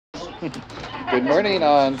Good morning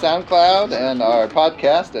on SoundCloud and our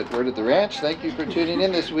podcast at Word at the Ranch. Thank you for tuning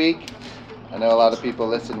in this week. I know a lot of people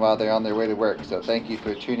listen while they're on their way to work, so thank you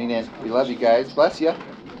for tuning in. We love you guys. Bless you.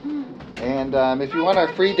 And if you want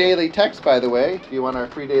our free daily text, by the way, if you want our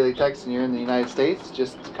free daily text and you're in the United States,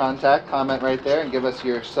 just comment right there and give us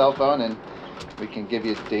your cell phone, and we can give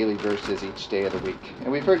you daily verses each day of the week.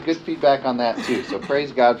 And we've heard good feedback on that too, so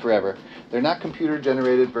praise God forever. They're not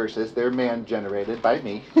computer-generated verses, they're man-generated by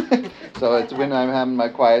me. So it's when I'm having my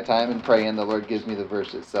quiet time and praying, the Lord gives me the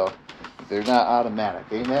verses. So they're not automatic.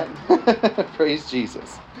 Amen? Praise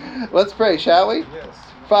Jesus. Let's pray, shall we? Yes.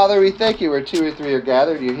 Father, we thank you where two or three are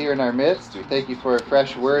gathered. You're here in our midst. We thank you for a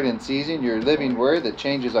fresh word in season, your living word that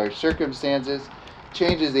changes our circumstances,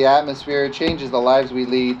 changes the atmosphere, changes the lives we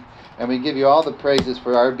lead. And we give you all the praises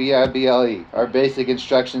for our BIBLE, our basic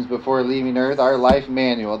instructions before leaving earth, our life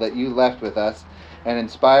manual that you left with us and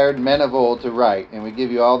inspired men of old to write. And we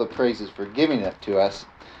give you all the praises for giving it to us,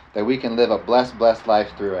 that we can live a blessed life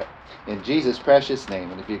through it. In Jesus' precious name.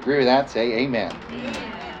 And if you agree with that, say amen. Amen.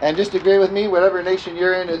 And just agree with me, whatever nation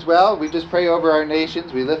you're in as well. We just pray over our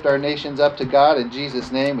nations. We lift our nations up to God in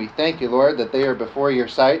Jesus' name. We thank you, Lord, that they are before your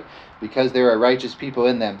sight, because there are righteous people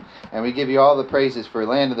in them. And we give you all the praises for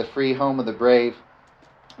land of the free, home of the brave,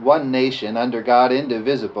 one nation under God,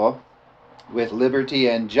 indivisible, with liberty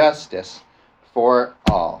and justice for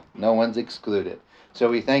all. No one's excluded. So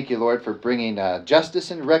we thank you, Lord, for bringing justice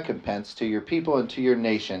and recompense to your people and to your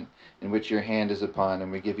nation in which your hand is upon.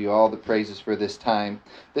 And we give you all the praises for this time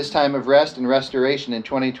of rest and restoration in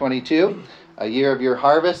 2022, a year of your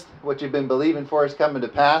harvest. What you've been believing for is coming to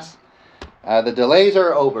pass. The delays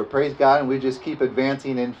are over, praise God, and we just keep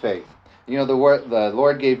advancing in faith. You know, the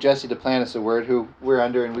Lord gave Jesse Duplantis a word, who we're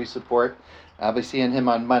under and we support. I'll be seeing him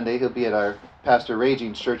on Monday. He'll be at our Pastor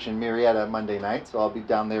Raging's church in Marietta Monday night, so I'll be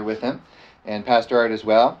down there with him, and Pastor Art as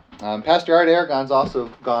well. Pastor Art Aragon's also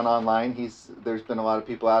gone online. There's been a lot of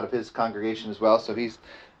people out of his congregation as well, so he's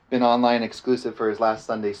been online exclusive for his last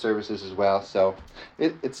Sunday services as well. So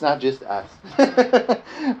it's not just us.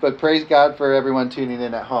 But praise God for everyone tuning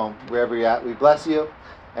in at home, wherever you're at. We bless you,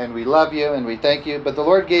 and we love you, and we thank you. But the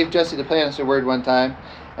Lord gave Jesse Duplantis a word one time,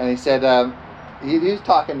 and he said, he was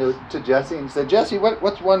talking to Jesse, and he said, Jesse,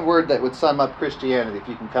 what's one word that would sum up Christianity if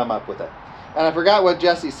you can come up with it? And I forgot what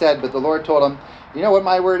Jesse said, but the Lord told him, you know what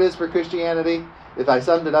my word is for Christianity? If I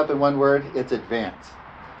summed it up in one word, it's advance.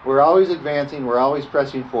 We're always advancing. We're always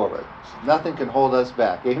pressing forward. Nothing can hold us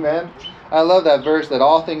back. Amen? I love that verse, that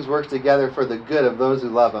all things work together for the good of those who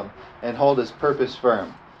love him and hold his purpose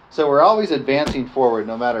firm. So we're always advancing forward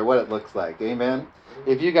no matter what it looks like. Amen?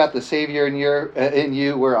 If you got the Savior in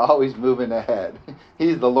you, we're always moving ahead.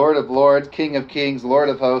 He's the Lord of lords, King of kings, Lord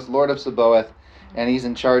of hosts, Lord of Sabaoth, and he's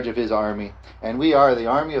in charge of his army. And we are the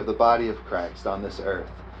army of the body of Christ on this earth.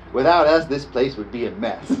 Without us, this place would be a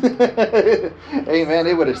mess. Amen.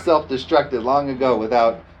 It would have self-destructed long ago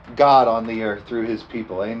without God on the earth through his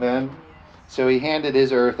people. Amen. So he handed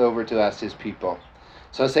his earth over to us, his people.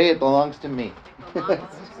 So say, it belongs to me.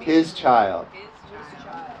 His child.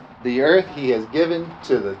 The earth he has given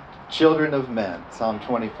to the children of men. Psalm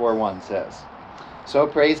 24:1 says. So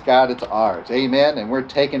praise God, it's ours. Amen. And we're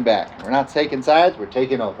taking back. We're not taking sides, we're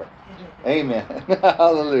taking over. Amen.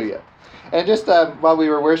 Hallelujah. And just while we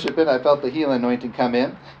were worshiping, I felt the healing anointing come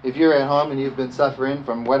in. If you're at home and you've been suffering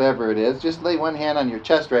from whatever it is, just lay one hand on your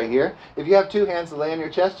chest right here. If you have two hands to lay on your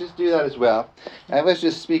chest, just do that as well. And let's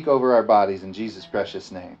just speak over our bodies in Jesus' precious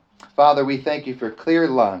name. Father, we thank you for clear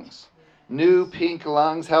lungs, new pink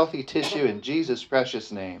lungs, healthy tissue in Jesus'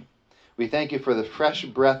 precious name. We thank you for the fresh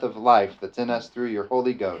breath of life that's in us through your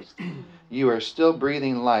Holy Ghost. You are still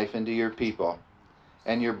breathing life into your people,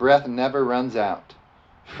 and your breath never runs out.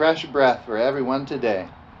 Fresh breath for everyone today,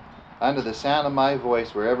 under the sound of my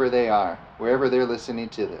voice, wherever they are, wherever they're listening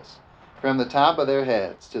to this, from the top of their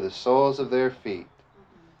heads to the soles of their feet.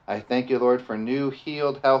 I thank you, Lord, for new,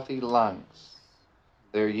 healed, healthy lungs.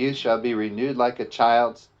 Their youth shall be renewed like a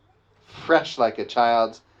child's, fresh like a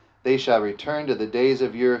child's. They shall return to the days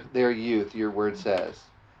of their youth, your word says.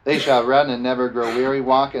 They shall run and never grow weary,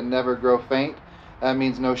 walk and never grow faint. That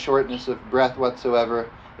means no shortness of breath whatsoever,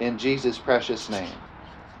 in Jesus' precious name.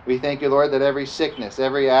 We thank you, Lord, that every sickness,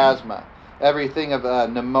 every asthma, everything of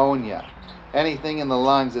pneumonia, anything in the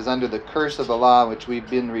lungs is under the curse of the law which we've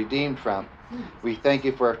been redeemed from. We thank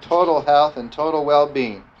you for total health and total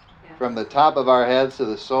well-being from the top of our heads to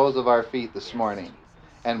the soles of our feet this morning.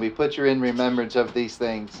 And we put you in remembrance of these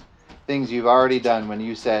things you've already done when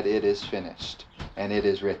you said it is finished and it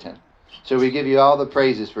is written. So we give you all the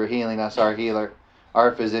praises for healing us, our healer,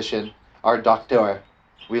 our physician, our doctor.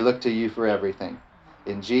 We look to you for everything.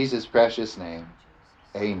 In Jesus' precious name,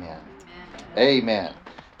 Amen. Amen.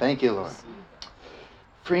 Thank you, Lord.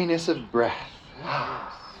 Freeness of breath.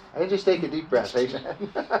 I just take a deep breath. Amen.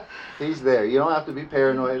 He's there. You don't have to be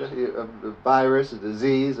paranoid of a virus, a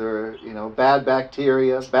disease, or bad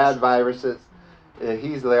bacteria, bad viruses.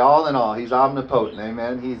 He's there all in all. He's omnipotent.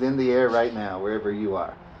 Amen. He's in the air right now, wherever you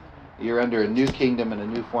are. You're under a new kingdom and a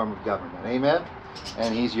new form of government. Amen.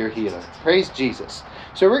 And He's your healer. Praise Jesus.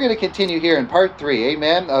 So we're going to continue here in part 3.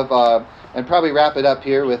 Amen. And probably wrap it up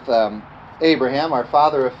here with Abraham, our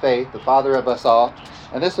father of faith, the father of us all.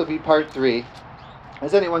 And this will be part 3.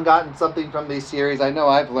 Has anyone gotten something from these series? I know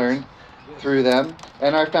I've learned through them.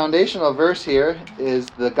 And our foundational verse here is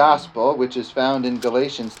the gospel, which is found in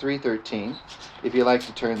Galatians 3:13, if you'd like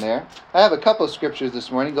to turn there. I have a couple of scriptures this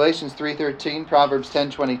morning. Galatians 3:13, Proverbs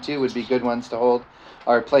 10:22 would be good ones to hold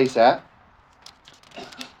our place at.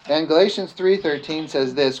 And Galatians 3:13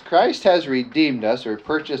 says this: Christ has redeemed us, or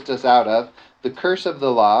purchased us out of the curse of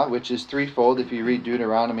the law, which is threefold. If you read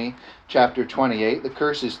Deuteronomy chapter 28, the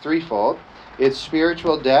curse is threefold. It's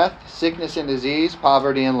spiritual death, sickness and disease,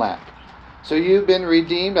 poverty and lack. So you've been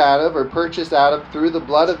redeemed out of, or purchased out of, through the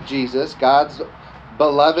blood of Jesus, God's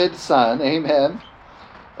beloved Son. Amen.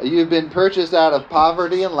 You've been purchased out of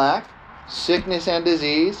poverty and lack, sickness and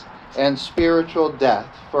disease, and spiritual death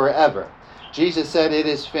forever. Jesus said it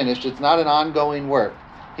is finished. It's not an ongoing work.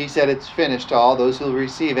 He said it's finished to all those who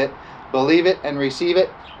receive it, believe it, and receive it.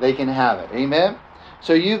 They can have it. Amen.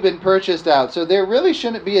 So you've been purchased out. So there really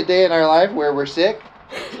shouldn't be a day in our life where we're sick,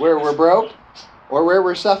 where we're broke, or where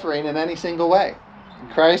we're suffering in any single way.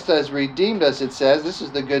 Christ has redeemed us, it says. This is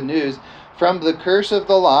the good news. From the curse of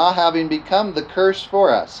the law, having become the curse for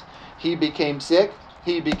us. He became sick,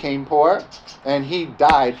 He became poor, and He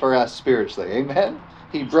died for us spiritually. Amen?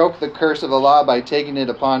 He broke the curse of the law by taking it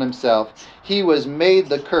upon Himself. He was made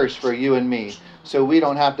the curse for you and me, so we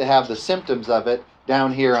don't have to have the symptoms of it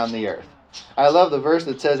down here on the earth. I love the verse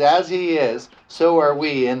that says, as He is, so are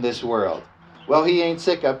we in this world. Well, He ain't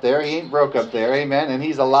sick up there. He ain't broke up there. Amen? And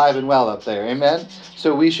He's alive and well up there. Amen?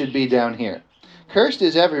 So we should be down here. Cursed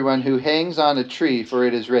is everyone who hangs on a tree, for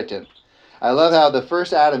it is written. I love how the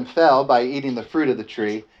first Adam fell by eating the fruit of the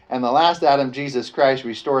tree, and the last Adam, Jesus Christ,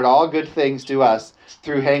 restored all good things to us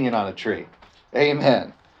through hanging on a tree.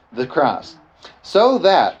 Amen. The cross. So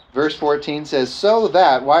that, verse 14 says, so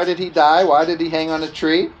that, why did He die? Why did He hang on a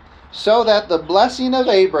tree? So that the blessing of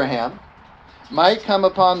Abraham might come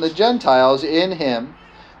upon the Gentiles in Him,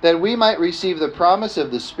 that we might receive the promise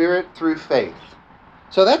of the Spirit through faith.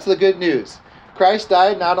 So that's the good news. Christ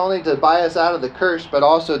died not only to buy us out of the curse, but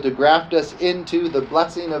also to graft us into the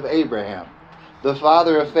blessing of Abraham, the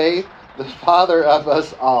father of faith, the father of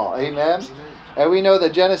us all. Amen? And we know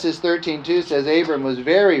that Genesis 13:2 says Abram was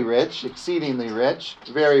very rich, exceedingly rich,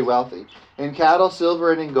 very wealthy, in cattle,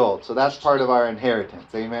 silver, and in gold. So that's part of our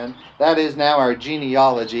inheritance. Amen? That is now our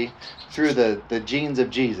genealogy through the genes of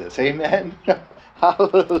Jesus. Amen?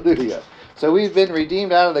 Hallelujah. So we've been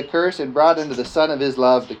redeemed out of the curse and brought into the Son of His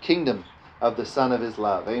love, the kingdom of the Son of His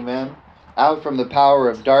love. Amen? Out from the power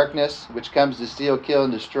of darkness, which comes to steal, kill,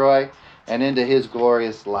 and destroy, and into His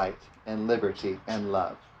glorious light and liberty and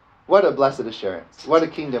love. What a blessed assurance. What a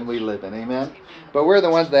kingdom we live in. Amen? But we're the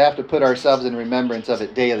ones that have to put ourselves in remembrance of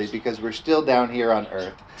it daily, because we're still down here on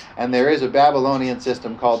earth. And there is a Babylonian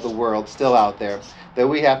system called the world still out there that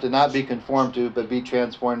we have to not be conformed to, but be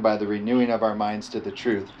transformed by the renewing of our minds to the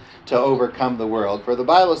truth to overcome the world. For the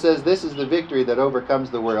Bible says this is the victory that overcomes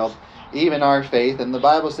the world, even our faith. And the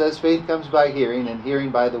Bible says faith comes by hearing, and hearing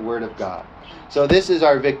by the word of God. So this is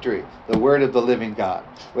our victory, the word of the living God.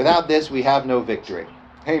 Without this, we have no victory.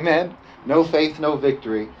 Amen? No faith, no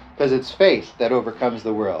victory, because it's faith that overcomes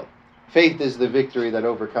the world. Faith is the victory that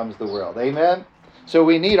overcomes the world. Amen? So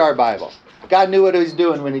we need our Bible. God knew what He was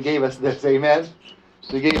doing when He gave us this. Amen?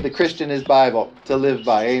 He gave the Christian his Bible to live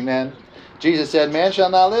by. Amen? Jesus said, man shall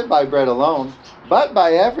not live by bread alone, but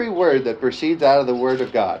by every word that proceeds out of the word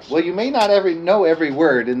of God. Well, you may not know every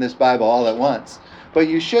word in this Bible all at once, but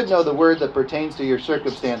you should know the word that pertains to your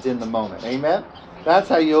circumstance in the moment. Amen? That's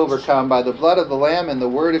how you overcome, by the blood of the Lamb and the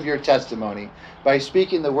word of your testimony, by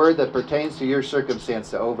speaking the word that pertains to your circumstance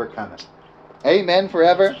to overcome it. Amen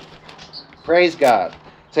forever? Praise God.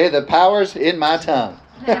 Say, the power's in my tongue.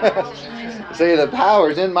 Say, the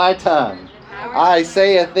power's in my tongue. I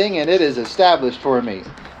say a thing and it is established for me.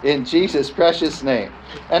 In Jesus' precious name.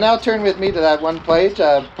 And now turn with me to that one page,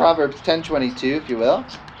 Proverbs 10:22, if you will.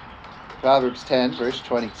 Proverbs 10, verse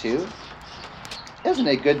 22. Isn't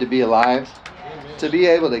it good to be alive? To be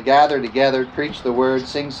able to gather together, preach the word,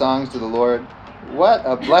 sing songs to the Lord. What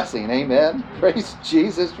a blessing, amen? Praise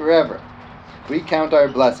Jesus forever. We count our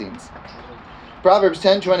blessings. Proverbs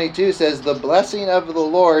 10:22 says, "The blessing of the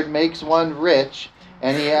Lord makes one rich,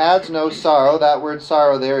 and he adds no sorrow." That word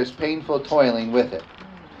sorrow there is painful toiling with it.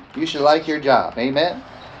 You should like your job. Amen?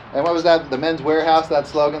 And what was that? The Men's Warehouse, that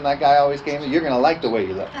slogan that guy always came in? You're going to like the way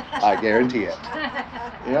you look. I guarantee it.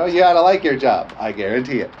 You know, you ought to like your job. I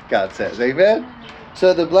guarantee it, God says. Amen?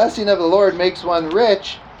 So the blessing of the Lord makes one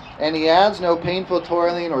rich, and he adds no painful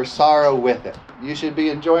toiling or sorrow with it. You should be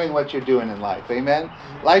enjoying what you're doing in life. Amen?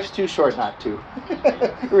 Life's too short not to.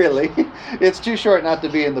 Really. It's too short not to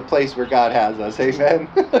be in the place where God has us. Amen?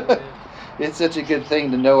 It's such a good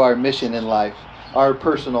thing to know our mission in life. Our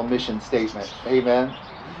personal mission statement. Amen?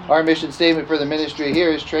 Our mission statement for the ministry here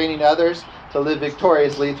is training others to live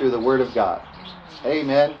victoriously through the Word of God.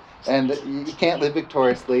 Amen? And you can't live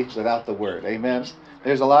victoriously without the Word. Amen?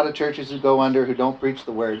 There's a lot of churches who go under who don't preach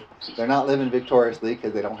the Word. They're not living victoriously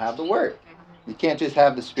because they don't have the Word. You can't just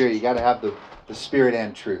have the Spirit. You got to have the Spirit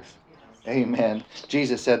and truth. Amen.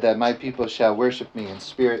 Jesus said that my people shall worship me in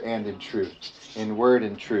spirit and in truth, in word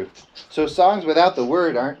and truth. So songs without the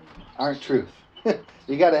Word aren't truth.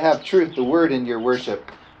 You got to have truth, the Word in your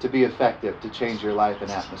worship, to be effective, to change your life and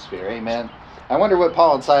atmosphere. Amen. I wonder what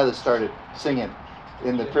Paul and Silas started singing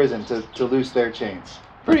in the prison to loose their chains.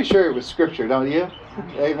 Pretty sure it was Scripture, don't you?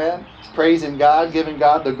 Amen. Praising God, giving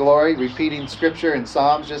God the glory, repeating Scripture and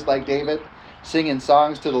Psalms just like David, singing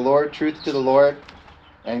songs to the Lord, truth to the Lord,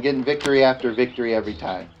 and getting victory after victory every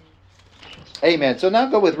time. Amen. So now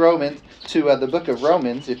go with Romans to the book of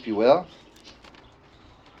Romans, if you will.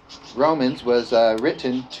 Romans was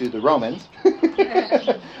written to the Romans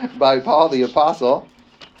by Paul the Apostle.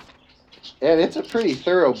 And it's a pretty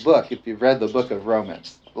thorough book if you've read the book of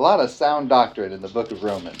Romans. A lot of sound doctrine in the book of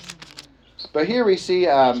Romans. But here we see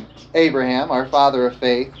Abraham, our father of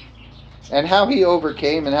faith, and how he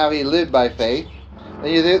overcame and how he lived by faith.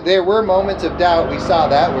 There were moments of doubt. We saw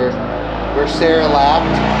that where Sarah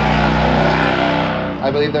laughed.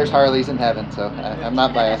 I believe there's Harleys in heaven, so I'm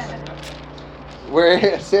not biased.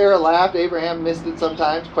 Where Sarah laughed, Abraham missed it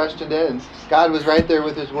sometimes, questioned it, and God was right there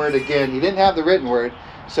with his word again. He didn't have the written word,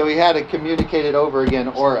 so he had to communicate it over again,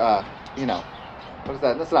 or, what is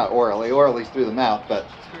that? That's not orally. Orally is through the mouth, but,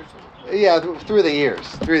 yeah, through the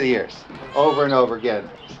ears, over and over again,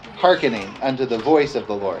 hearkening unto the voice of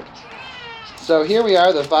the Lord. So here we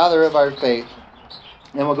are, the father of our faith,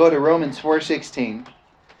 and we'll go to Romans 4:16,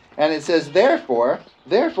 and it says, Therefore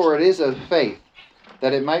it is of faith,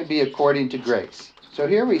 that it might be according to grace. So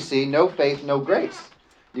here we see no faith, no grace.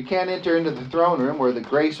 You can't enter into the throne room where the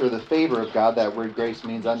grace or the favor of God, that word grace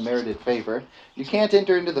means unmerited favor. You can't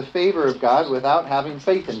enter into the favor of God without having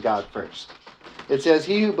faith in God first. It says,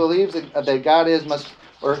 he who believes that God is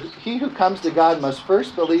he who comes to God must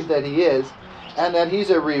first believe that he is, and that he's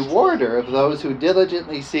a rewarder of those who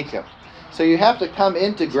diligently seek him. So you have to come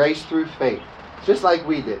into grace through faith. Just like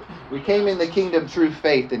we did. We came in the kingdom through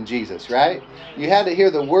faith in Jesus, right? You had to hear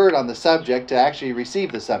the word on the subject to actually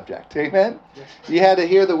receive the subject. Amen? You had to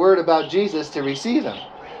hear the word about Jesus to receive him.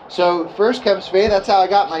 So first comes faith. That's how I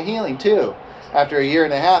got my healing too. After a year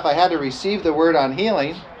and a half, I had to receive the word on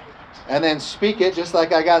healing and then speak it just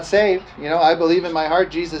like I got saved. You know, I believe in my heart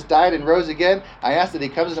Jesus died and rose again. I ask that he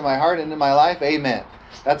comes into my heart and into my life. Amen.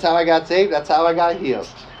 That's how I got saved. That's how I got healed.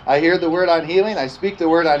 I hear the word on healing, I speak the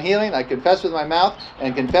word on healing, I confess with my mouth,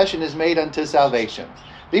 and confession is made unto salvation.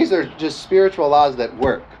 These are just spiritual laws that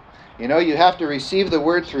work. You know, you have to receive the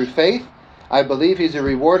word through faith. I believe he's a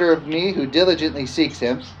rewarder of me who diligently seeks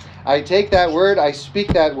him. I take that word, I speak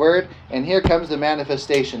that word, and here comes the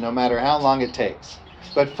manifestation, no matter how long it takes.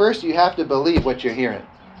 But first you have to believe what you're hearing.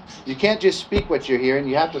 You can't just speak what you're hearing,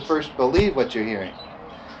 you have to first believe what you're hearing.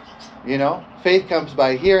 You know, faith comes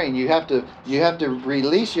by hearing. You have to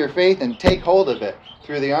release your faith and take hold of it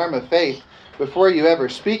through the arm of faith before you ever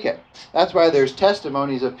speak it. That's why there's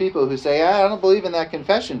testimonies of people who say, I don't believe in that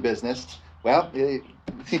confession business. Well,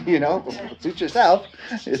 you know, suit yourself.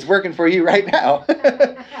 It's working for you right now.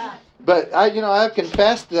 But I've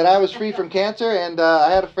confessed that I was free from cancer, and I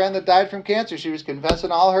had a friend that died from cancer. She was confessing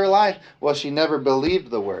all her life. Well, she never believed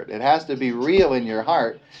the word. It has to be real in your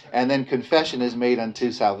heart, and then confession is made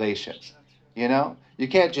unto salvation. You know, you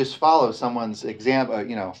can't just follow someone's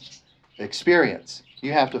experience.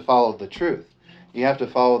 You have to follow the truth. You have to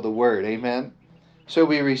follow the word. Amen. So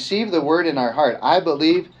we receive the word in our heart. I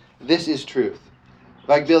believe this is truth.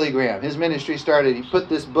 Like Billy Graham, his ministry started. He put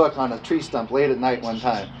this book on a tree stump late at night one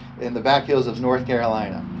time in the back hills of North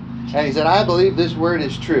Carolina. And he said, I believe this word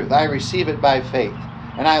is truth. I receive it by faith,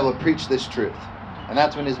 and I will preach this truth. And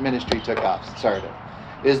that's when his ministry took off, started.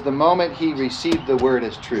 Is the moment he received the word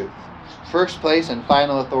as truth. First place and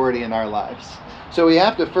final authority in our lives. So we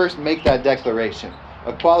have to first make that declaration.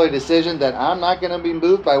 A quality decision that I'm not going to be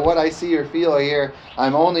moved by what I see or feel or hear.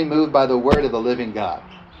 I'm only moved by the word of the living God.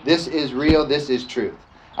 This is real. This is truth.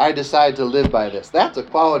 I decide to live by this. That's a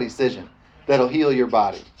quality decision that'll heal your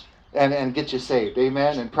body and get you saved.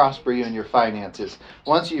 Amen. And prosper you in your finances.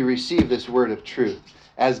 Once you receive this word of truth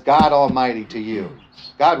as God Almighty to you.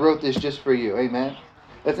 God wrote this just for you. Amen.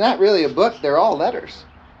 It's not really a book. They're all letters.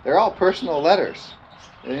 They're all personal letters.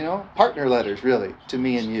 Partner letters, really, to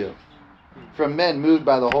me and you. From men moved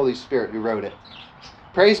by the Holy Spirit who wrote it.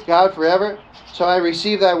 Praise God forever. So I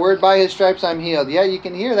received that word, by his stripes I'm healed. Yeah, you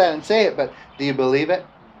can hear that and say it, but do you believe it?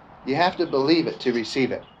 You have to believe it to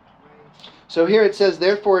receive it. So here it says,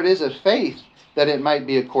 therefore it is of faith that it might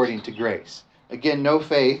be according to grace. Again, no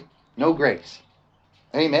faith, no grace.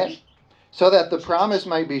 Amen. So that the promise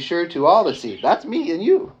might be sure to all the seed. That's me and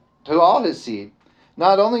you. To all his seed.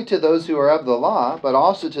 Not only to those who are of the law, but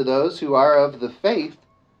also to those who are of the faith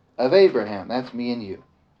of Abraham. That's me and you.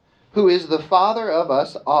 Who is the father of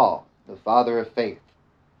us all. The father of faith.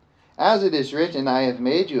 As it is written, I have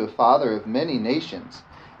made you a father of many nations,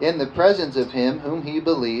 in the presence of him whom he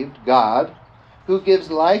believed, God, who gives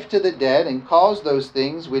life to the dead and calls those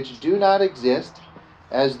things which do not exist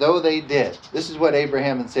as though they did. This is what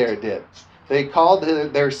Abraham and Sarah did. They called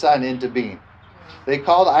their son into being. They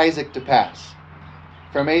called Isaac to pass.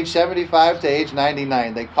 From age 75 to age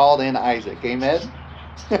 99, they called in Isaac. Amen?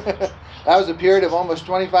 That was a period of almost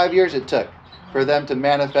 25 years it took for them to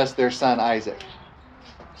manifest their son Isaac.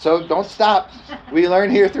 So don't stop. We learn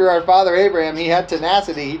here through our father Abraham, he had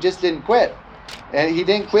tenacity. He just didn't quit. And he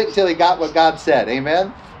didn't quit until he got what God said.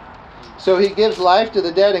 Amen? So he gives life to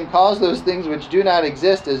the dead and calls those things which do not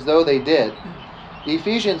exist as though they did.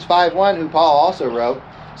 Ephesians 5:1, who Paul also wrote,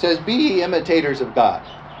 says, be ye imitators of God.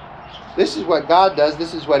 This is what God does.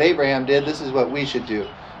 This is what Abraham did. This is what we should do.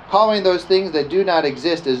 Calling those things that do not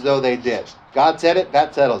exist as though they did. God said it,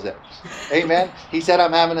 that settles it. Amen? He said,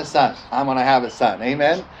 I'm having a son. I'm going to have a son.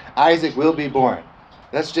 Amen? Isaac will be born.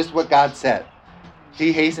 That's just what God said.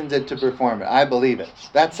 He hastens it to perform it. I believe it.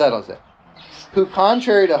 That settles it. Who,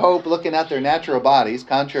 contrary to hope, looking at their natural bodies,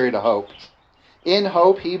 contrary to hope, in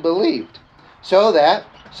hope he believed. So he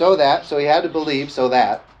had to believe,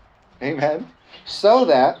 amen, so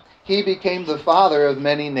that he became the father of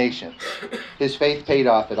many nations. His faith paid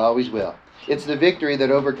off. It always will. It's the victory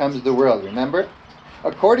that overcomes the world, remember?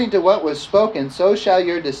 According to what was spoken, so shall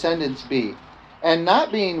your descendants be. And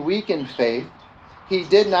not being weak in faith, he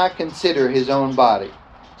did not consider his own body.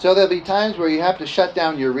 So there'll be times where you have to shut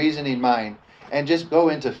down your reasoning mind and just go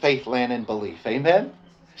into faith, land, and belief. Amen?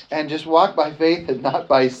 And just walk by faith and not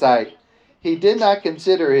by sight. He did not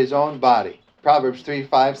consider his own body. Proverbs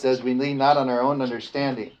 3:5 says, we lean not on our own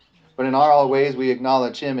understanding, but in all ways we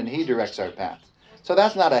acknowledge him and he directs our path. So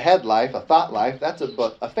that's not a head life, a thought life. That's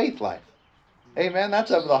a faith life. Amen?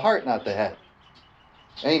 That's of the heart, not the head.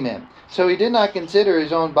 Amen. So he did not consider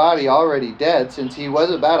his own body already dead, since he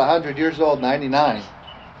was about 100 years old, 99.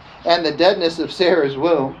 And the deadness of Sarah's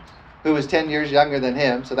womb, who was 10 years younger than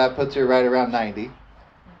him, so that puts her right around 90.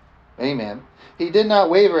 Amen. He did not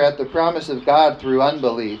waver at the promise of God through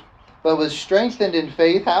unbelief, but was strengthened in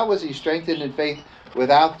faith. How was he strengthened in faith?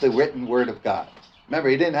 Without the written word of God. Remember,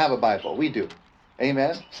 he didn't have a Bible. We do.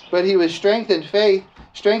 Amen. But he was strengthened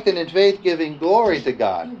in faith, giving glory to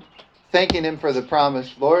God, thanking him for the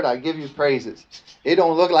promise. Lord, I give you praises. It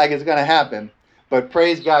don't look like it's going to happen, but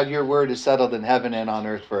praise God, your word is settled in heaven and on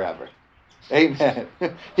earth forever. Amen.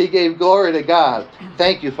 He gave glory to God.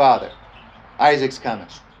 Thank you, Father. Isaac's coming.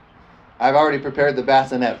 I've already prepared the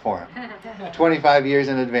bassinet for him. 25 years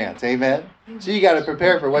in advance. Amen. So you got to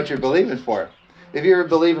prepare for what you're believing for. If you're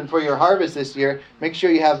believing for your harvest this year, make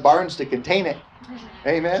sure you have barns to contain it.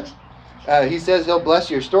 Amen. He says he'll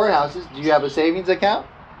bless your storehouses. Do you have a savings account?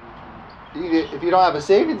 If you don't have a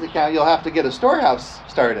savings account, you'll have to get a storehouse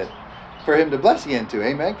started for him to bless you into.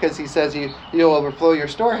 Amen. Because he says he'll overflow your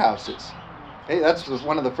storehouses. Hey, that's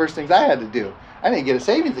one of the first things I had to do. I didn't get a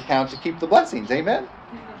savings account to keep the blessings. Amen.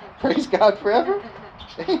 Praise God forever.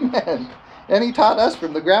 Amen. And he taught us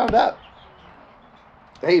from the ground up.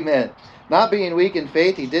 Amen. Not being weak in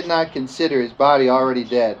faith, he did not consider his body already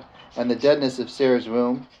dead, and the deadness of Sarah's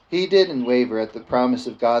womb. He didn't waver at the promise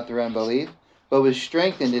of God through unbelief, but was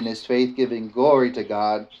strengthened in his faith, giving glory to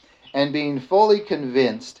God, and being fully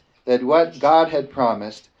convinced that what God had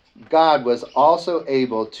promised, God was also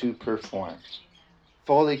able to perform.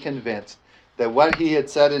 Fully convinced that what he had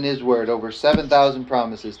said in his word, over 7,000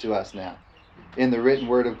 promises to us now, in the written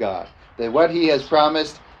word of God, that what he has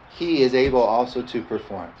promised, he is able also to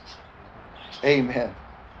perform. Amen.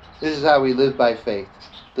 This is how we live by faith.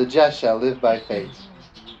 The just shall live by faith.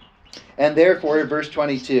 And therefore, verse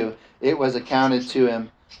 22, it was accounted to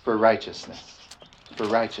him for righteousness. For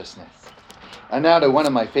righteousness. And now to one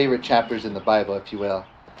of my favorite chapters in the Bible, if you will.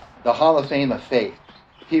 The Hall of Fame of Faith.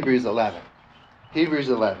 Hebrews 11. Hebrews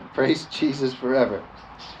 11. Praise Jesus forever.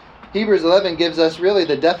 Hebrews 11 gives us really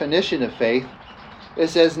the definition of faith. It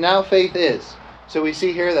says, now faith is. So we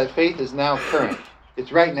see here that faith is now current.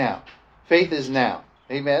 It's right now. Faith is now.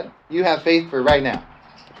 Amen? You have faith for right now.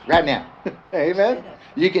 Right now. Amen?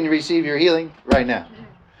 You can receive your healing right now.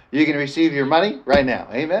 You can receive your money right now.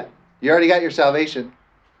 Amen? You already got your salvation.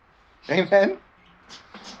 Amen?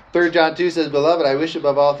 3 John 2 says, beloved, I wish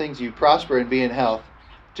above all things you prosper and be in health,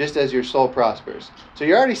 just as your soul prospers. So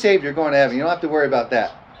you're already saved. You're going to heaven. You don't have to worry about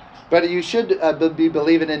that. But you should be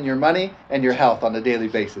believing in your money and your health on a daily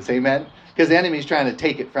basis. Amen? Because the enemy's trying to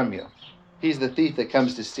take it from you. He's the thief that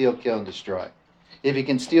comes to steal, kill, and destroy. If he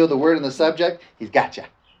can steal the word and the subject, he's got you.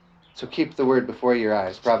 So keep the word before your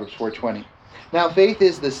eyes. Proverbs 4:20. Now faith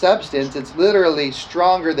is the substance. It's literally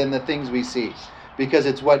stronger than the things we see. Because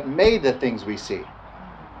it's what made the things we see.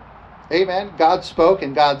 Amen? God spoke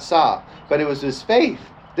and God saw. But it was his faith.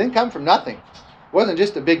 It didn't come from nothing. It wasn't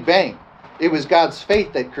just a big bang. It was God's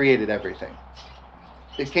faith that created everything.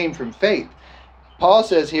 It came from faith. Paul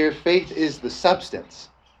says here, faith is the substance.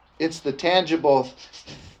 It's the tangible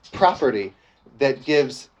property that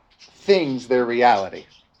gives things their reality.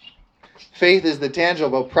 Faith is the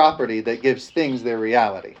tangible property that gives things their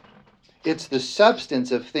reality. It's the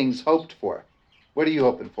substance of things hoped for. What are you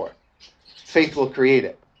hoping for? Faith will create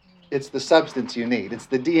it. It's the substance you need. It's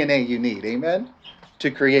the DNA you need, amen, to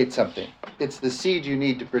create something. It's the seed you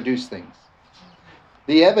need to produce things.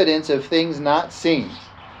 The evidence of things not seen.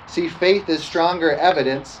 See, faith is stronger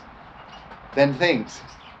evidence than things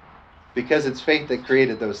because it's faith that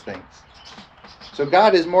created those things. So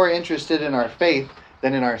God is more interested in our faith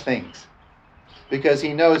than in our things because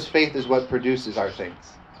he knows faith is what produces our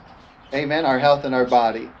things. Amen? Our health in our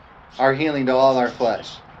body, our healing to all our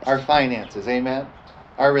flesh, our finances, amen?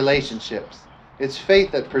 Our relationships. It's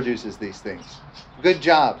faith that produces these things. Good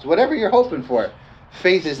jobs, whatever you're hoping for,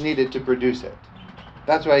 faith is needed to produce it.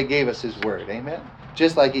 That's why he gave us his word, amen?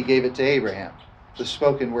 Just like he gave it to Abraham, the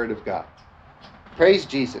spoken word of God. Praise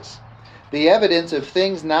Jesus. The evidence of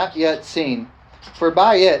things not yet seen, for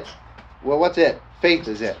by it, well, what's it? Faith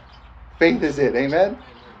is it. Faith is it, amen?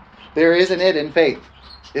 There is an it in faith.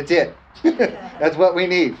 It's it. That's what we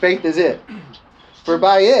need. Faith is it. For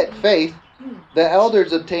by it, faith, the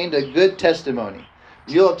elders obtained a good testimony.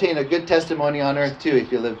 You'll obtain a good testimony on earth too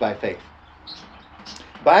if you live by faith.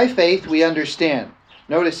 By faith we understand.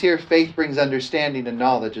 Notice here faith brings understanding and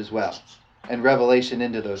knowledge as well, and revelation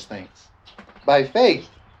into those things. By faith.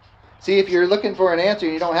 See, if you're looking for an answer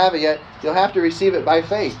and you don't have it yet, you'll have to receive it by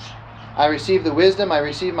faith. I receive the wisdom, I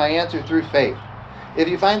receive my answer through faith. If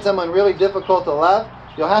you find someone really difficult to love,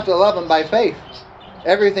 you'll have to love them by faith.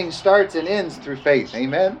 Everything starts and ends through faith.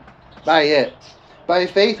 Amen? By it. By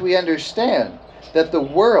faith we understand that the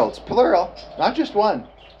worlds, plural, not just one.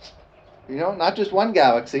 Not just one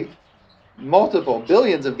galaxy. Multiple,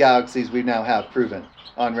 billions of galaxies we now have proven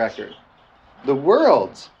on record. The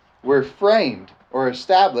worlds were framed or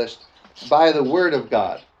established by the word of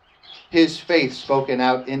God. His faith spoken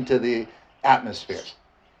out into the atmosphere.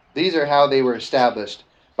 These are how they were established,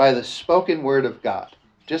 by the spoken word of God.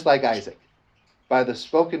 Just like Isaac. By the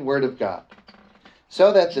spoken word of God.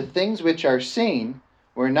 So that the things which are seen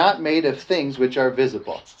were not made of things which are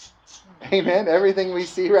visible. Amen? Everything we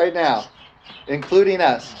see right now, including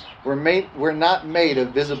us, we're not made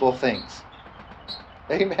of visible things.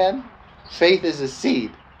 Amen? Faith is a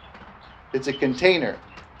seed. It's a container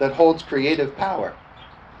that holds creative power.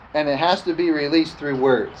 And it has to be released through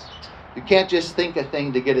words. You can't just think a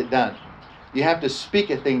thing to get it done. You have to speak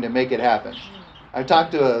a thing to make it happen. I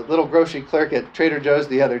talked to a little grocery clerk at Trader Joe's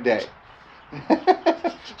the other day.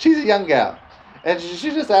 She's a young gal. And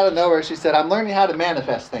she just out of nowhere, she said, I'm learning how to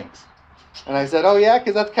manifest things. And I said, oh yeah,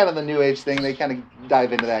 because that's kind of the new age thing. They kind of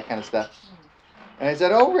dive into that kind of stuff. And I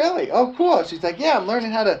said, oh really? Oh cool. She's like, yeah, I'm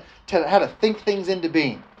learning how to think things into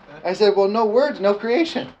being. I said, well, no words, no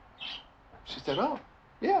creation. She said, oh,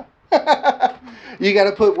 yeah. You got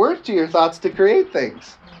to put words to your thoughts to create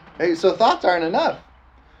things. Hey, so thoughts aren't enough.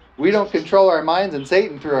 We don't control our minds and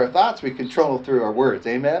Satan through our thoughts. We control through our words.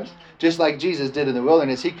 Amen? Just like Jesus did in the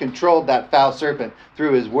wilderness. He controlled that foul serpent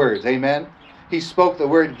through his words. Amen? He spoke the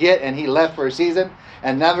word get and he left for a season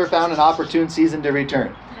and never found an opportune season to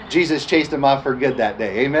return. Jesus chased him off for good that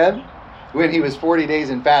day. Amen? When he was 40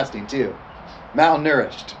 days in fasting too.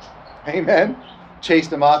 Malnourished. Amen?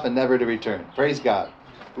 Chased him off and never to return. Praise God.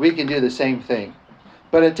 We can do the same thing.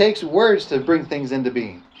 But it takes words to bring things into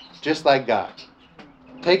being. Just like God.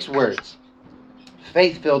 It takes words.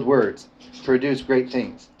 Faith-filled words produce great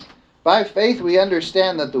things. By faith we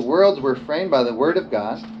understand that the worlds were framed by the word of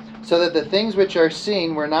God, so that the things which are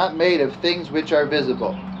seen were not made of things which are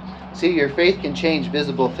visible. See, your faith can change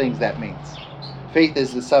visible things, that means. Faith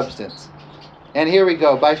is the substance. And here we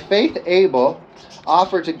go. By faith Abel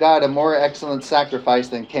offered to God a more excellent sacrifice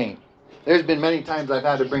than Cain. There's been many times I've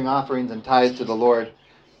had to bring offerings and tithes to the Lord,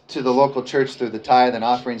 to the local church through the tithe and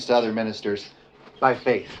offerings to other ministers by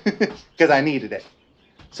faith, because I needed it.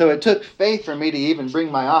 So it took faith for me to even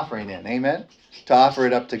bring my offering in, amen, to offer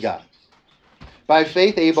it up to God. By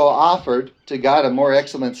faith Abel offered to God a more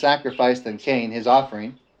excellent sacrifice than Cain, his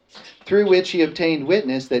offering, through which he obtained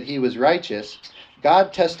witness that he was righteous,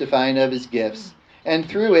 God testifying of his gifts, and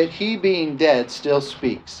through it he being dead still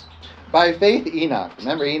speaks. By faith Enoch,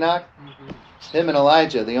 remember Enoch? Him and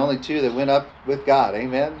Elijah, the only two that went up with God,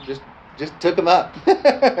 amen, just took him up,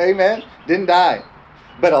 amen, didn't die.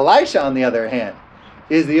 But Elisha, on the other hand,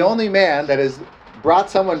 is the only man that has brought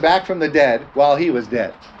someone back from the dead while he was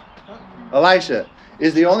dead. Elisha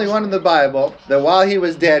is the only one in the Bible that while he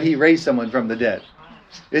was dead, he raised someone from the dead.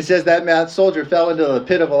 It says that soldier fell into the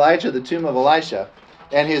pit of Elijah, the tomb of Elisha,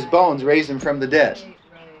 and his bones raised him from the dead.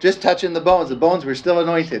 Just touching the bones were still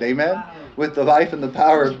anointed, amen, with the life and the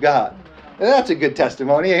power of God. And that's a good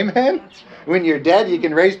testimony, amen. When you're dead, you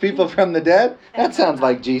can raise people from the dead. That sounds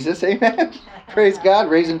like Jesus, amen. Praise God,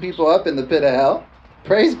 raising people up in the pit of hell.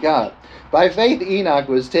 Praise God. By faith Enoch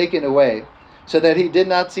was taken away so that he did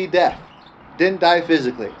not see death. Didn't die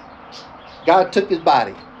physically. God took his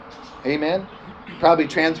body. Amen. Probably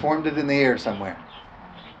transformed it in the air somewhere.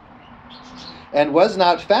 And was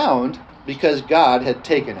not found because God had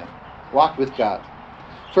taken him. Walked with God.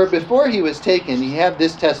 For before he was taken, he had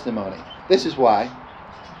this testimony. This is why.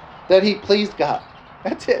 That he pleased God.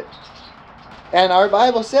 That's it. And our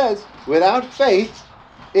Bible says, without faith,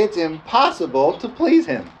 it's impossible to please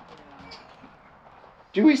him.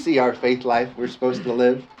 Do we see our faith life we're supposed to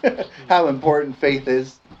live? How important faith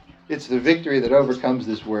is. It's the victory that overcomes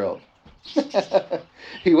this world.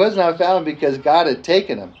 He was not found because God had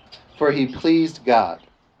taken him, for he pleased God.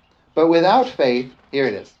 But without faith, here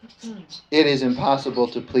it is. It is impossible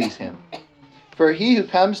to please him. For he who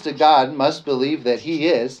comes to God must believe that he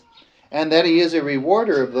is, and that he is a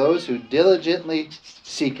rewarder of those who diligently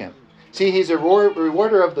seek him. See, he's a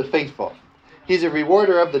rewarder of the faithful. He's a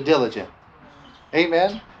rewarder of the diligent.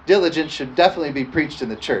 Amen? Diligence should definitely be preached in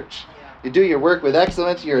the church. You do your work with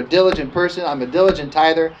excellence. You're a diligent person. I'm a diligent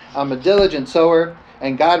tither. I'm a diligent sower.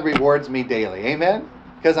 And God rewards me daily. Amen?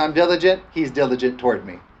 Because I'm diligent, he's diligent toward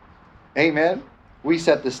me. Amen? We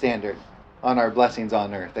set the standard on our blessings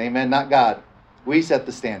on earth. Amen? Not God. We set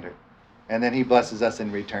the standard. And then he blesses us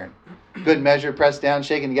in return. Good measure, pressed down,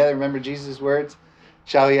 shaken together. Remember Jesus' words?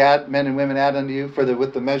 Shall he add, men and women add unto you? For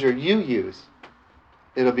with the measure you use,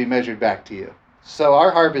 it'll be measured back to you. So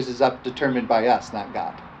our harvest is determined by us, not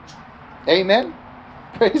God. Amen?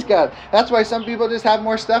 Praise God. That's why some people just have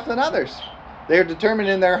more stuff than others. They're determined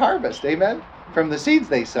in their harvest. Amen? From the seeds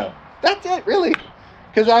they sow. That's it, really.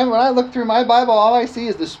 Because when I look through my Bible, all I see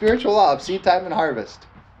is the spiritual law of seed time and harvest.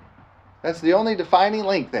 That's the only defining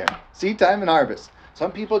link there. Seed time and harvest.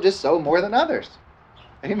 Some people just sow more than others.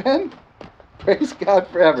 Amen? Praise God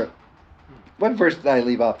forever. What verse did I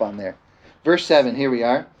leave off on there? Verse 7, here we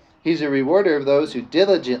are. He's a rewarder of those who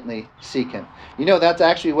diligently seek him. You know, that's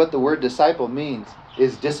actually what the word disciple means,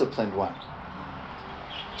 is disciplined one.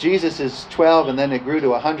 Jesus is 12, and then it grew to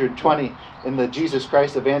 120 in the Jesus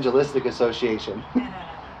Christ Evangelistic Association.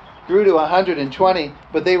 Grew to 120,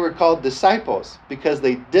 but they were called disciples because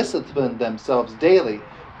they disciplined themselves daily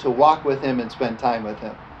to walk with him and spend time with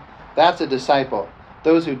him. That's a disciple.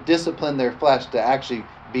 Those who discipline their flesh to actually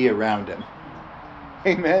be around him.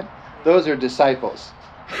 Amen? Those are disciples.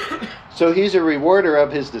 So he's a rewarder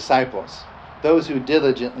of his disciples, those who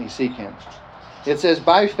diligently seek him. It says,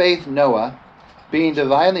 by faith Noah, being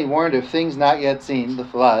divinely warned of things not yet seen, the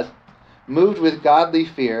flood, moved with godly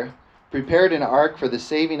fear, prepared an ark for the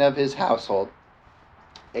saving of his household,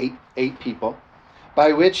 eight people,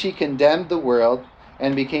 by which he condemned the world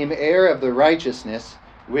and became heir of the righteousness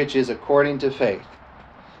which is according to faith.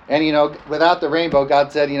 And, you know, without the rainbow,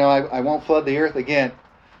 God said, you know, I won't flood the earth again.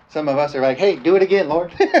 Some of us are like, hey, do it again,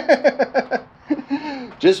 Lord.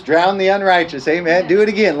 Just drown the unrighteous. Amen. Do it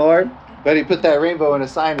again, Lord. But he put that rainbow in a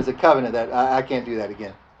sign as a covenant that I can't do that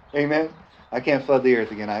again. Amen. I can't flood the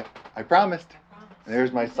earth again. I promised.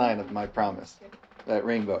 There's my sign of my promise. That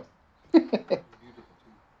rainbow.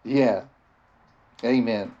 Yeah.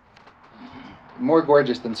 Amen. More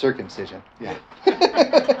gorgeous than circumcision. Yeah.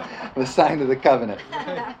 The sign of the covenant.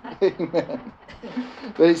 Amen.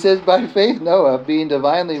 But he says, by faith Noah, being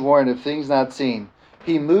divinely warned of things not seen,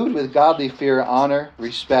 He moved with godly fear, honor,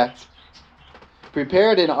 respect,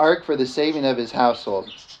 prepared an ark for the saving of his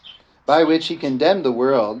household, by which he condemned the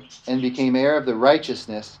world and became heir of the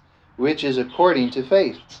righteousness which is according to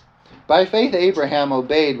faith. By faith Abraham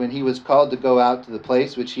obeyed when he was called to go out to the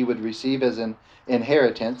place which he would receive as an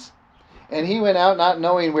inheritance, and he went out not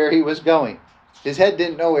knowing where he was going. His head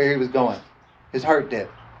didn't know where he was going. His heart did.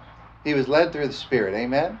 He was led through the Spirit.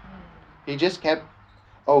 Amen? He just kept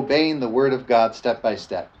obeying the word of God step by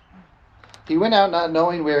step. He went out not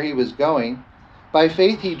knowing where he was going. By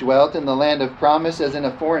faith he dwelt in the land of promise as in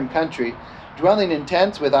a foreign country, dwelling in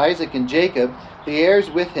tents with Isaac and Jacob, the heirs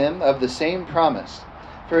with him of the same promise.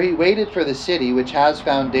 For he waited for the city which has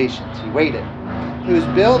foundations. He waited. Whose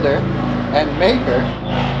builder and maker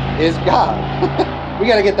is God. We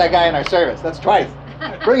got to get that guy in our service. That's twice.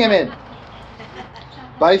 Bring him in.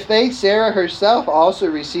 By faith Sarah herself also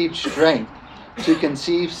received strength to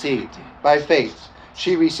conceive seed. By faith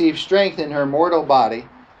she received strength in her mortal body,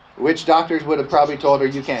 which doctors would have probably told her,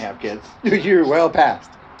 you can't have kids. You're well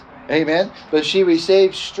past. Amen? But she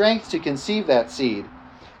received strength to conceive that seed.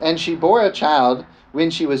 And she bore a child when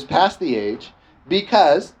she was past the age,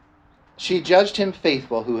 because she judged him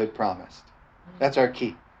faithful who had promised. That's our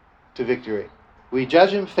key to victory. We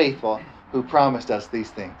judge him faithful who promised us these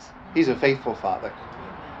things. He's a faithful Father.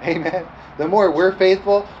 Amen? The more we're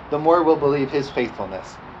faithful, the more we'll believe his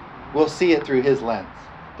faithfulness. We'll see it through his lens.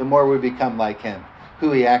 The more we become like him,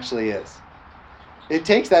 who he actually is. It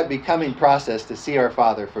takes that becoming process to see our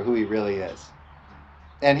Father for who he really is.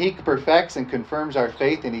 And he perfects and confirms our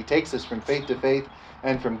faith, and he takes us from faith to faith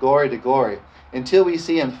and from glory to glory. Until we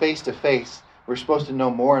see him face to face, we're supposed to know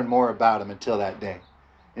more and more about him until that day.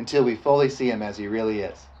 Until we fully see him as he really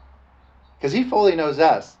is. Because he fully knows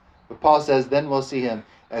us. But Paul says, then we'll see him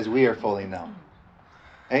as we are fully known.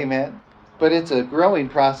 Amen. But it's a growing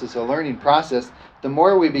process, a learning process. The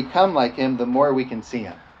more we become like him, the more we can see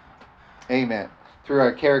him. Amen. Through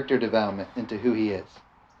our character development into who he is.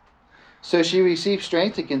 So she received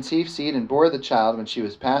strength to conceive seed and bore the child when she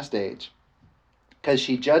was past age, because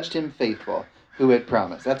she judged him faithful who had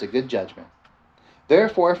promised. That's a good judgment.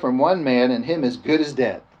 Therefore, from one man, and him as good as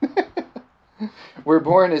dead, were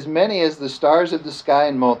born as many as the stars of the sky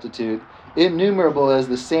in multitude, innumerable as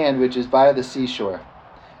the sand which is by the seashore.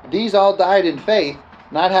 These all died in faith,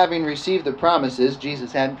 not having received the promises.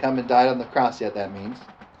 Jesus hadn't come and died on the cross yet, that means.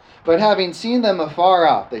 But having seen them afar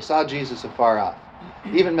off. They saw Jesus afar off.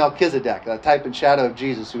 Even Melchizedek, a type and shadow of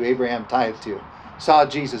Jesus who Abraham tithed to, saw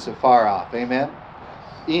Jesus afar off. Amen?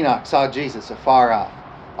 Enoch saw Jesus afar off.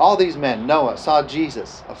 All these men, Noah, saw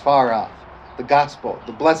Jesus afar off. The gospel,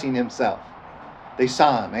 the blessing himself. They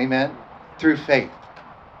saw him. Amen? Through faith.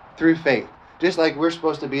 Through faith. Just like we're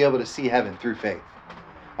supposed to be able to see heaven through faith.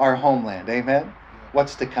 Our homeland. Amen?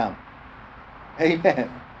 What's to come. Amen.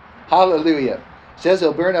 Hallelujah. It says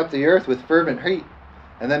he'll burn up the earth with fervent heat,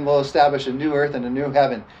 and then we'll establish a new earth and a new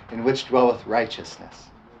heaven in which dwelleth righteousness.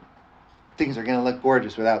 Things are going to look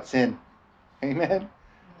gorgeous without sin. Amen?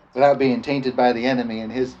 Without being tainted by the enemy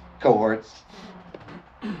and his cohorts.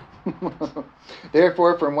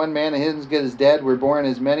 Therefore, from one man, and him as good as dead, were born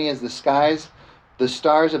as many as the skies, the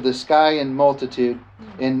stars of the sky in multitude,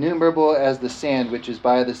 innumerable as the sand which is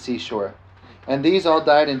by the seashore. And these all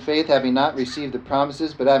died in faith, having not received the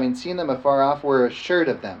promises, but having seen them afar off, were assured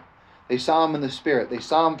of them. They saw him in the Spirit. They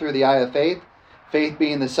saw him through the eye of faith. Faith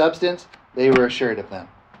being the substance, they were assured of them.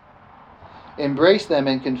 Embraced them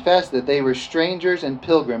and confessed that they were strangers and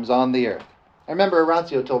pilgrims on the earth. I remember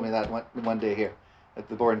Oroncio told me that one day here at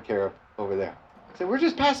the board and care over there. He said, we're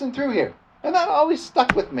just passing through here. And that always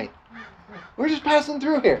stuck with me. We're just passing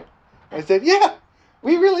through here. I said, yeah,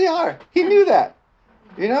 we really are. He knew that.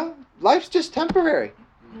 You know, life's just temporary.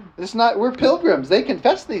 It's not. We're pilgrims. They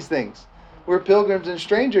confess these things. We're pilgrims and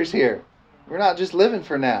strangers here. We're not just living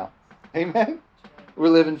for now. Amen? We're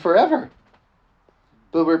living forever.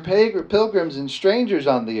 But we're pilgrims and strangers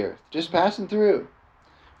on the earth, just passing through.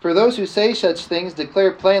 For those who say such things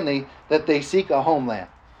declare plainly that they seek a homeland.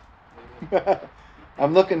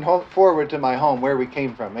 I'm looking forward to my home, where we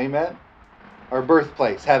came from. Amen? Our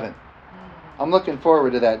birthplace, heaven. I'm looking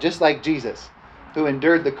forward to that, just like Jesus, who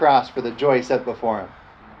endured the cross for the joy set before him,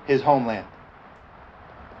 his homeland.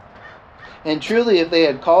 And truly, if they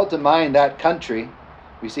had called to mind that country,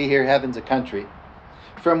 we see here heaven's a country,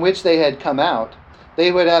 from which they had come out,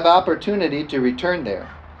 they would have opportunity to return there.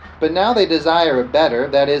 But now they desire a better,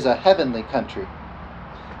 that is, a heavenly country.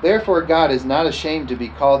 Therefore God is not ashamed to be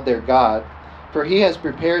called their God, for he has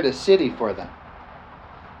prepared a city for them.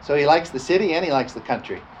 So he likes the city and he likes the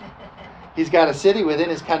country. He's got a city within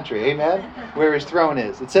his country, amen? Where his throne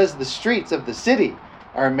is. It says the streets of the city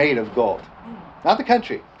are made of gold. Not the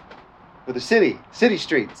country, but the city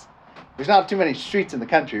streets. There's not too many streets in the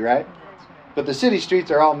country, right? But the city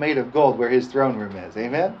streets are all made of gold where his throne room is.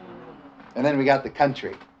 Amen? And then we got the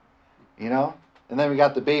country, you know? And then we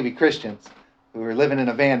got the baby Christians who were living in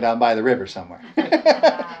a van down by the river somewhere.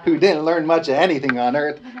 Who didn't learn much of anything on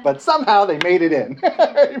earth, but somehow they made it in.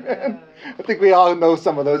 Amen? I think we all know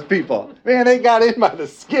some of those people. Man, they got in by the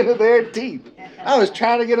skin of their teeth. I was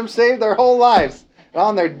trying to get them saved their whole lives. And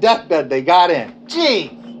on their deathbed, they got in.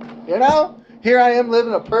 Gee! You know? Here I am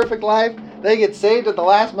living a perfect life. They get saved at the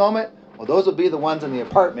last moment. Well, those will be the ones in the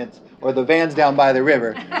apartments or the vans down by the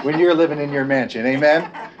river when you're living in your mansion. Amen?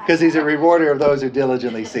 Because he's a rewarder of those who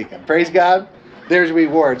diligently seek him. Praise God. There's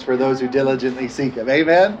rewards for those who diligently seek him.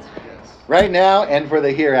 Amen? Right now and for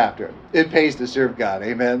the hereafter. It pays to serve God.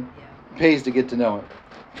 Amen? It pays to get to know him.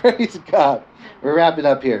 Praise God. We're wrapping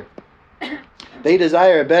up here. They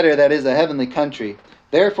desire a better, that is, a heavenly country.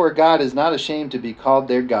 Therefore God is not ashamed to be called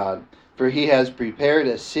their God, for he has prepared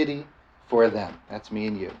a city for them. That's me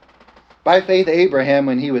and you. By faith Abraham,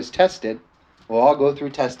 when he was tested, we'll all go through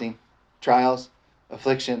testing, trials,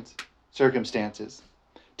 afflictions, circumstances.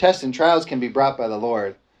 Tests and trials can be brought by the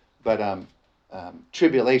Lord, but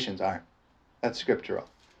tribulations aren't. That's scriptural.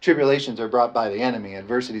 Tribulations are brought by the enemy.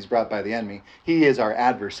 Adversity is brought by the enemy. He is our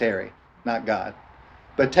adversary, not God.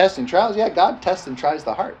 But tests and trials, yeah, God tests and tries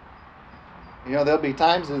the heart. You know, there'll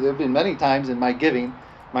have been many times in my giving,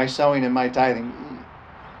 my sowing and my tithing,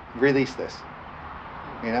 release this.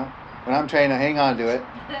 You know, when I'm trying to hang on to it,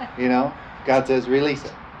 you know, God says, release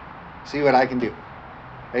it. See what I can do.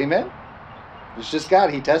 Amen? It's just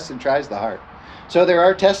God. He tests and tries the heart. So there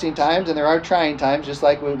are testing times and there are trying times, just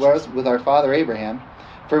like it was with our father Abraham.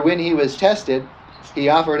 For when he was tested, he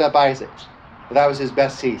offered up Isaac. But that was his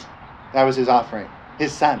best seed. That was his offering.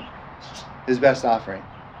 His son. His best offering.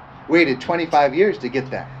 Waited 25 years to get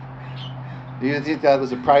that. Do you think that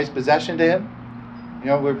was a prized possession to him? You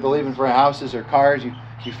know, we're believing for houses or cars.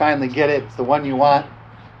 You finally get it. It's the one you want.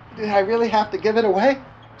 Did I really have to give it away?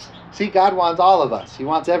 See, God wants all of us. He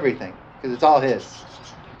wants everything because it's all his.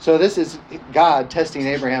 So this is God testing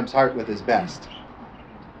Abraham's heart with his best.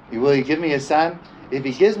 Will he give me his son? If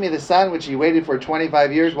he gives me the son, which he waited for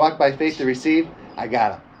 25 years, walked by faith to receive, I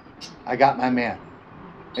got him. I got my man.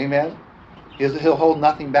 Amen? He'll hold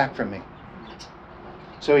nothing back from me.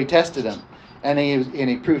 So he tested him, and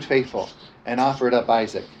he proved faithful, and offered up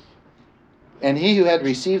Isaac. And he who had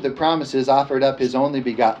received the promises offered up his only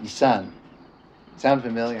begotten son. Sound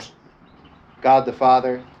familiar? God the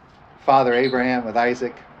Father, Father Abraham with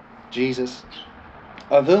Isaac, Jesus,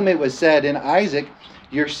 of whom it was said, in Isaac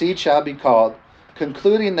your seed shall be called,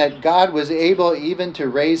 concluding that God was able even to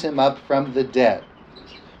raise him up from the dead,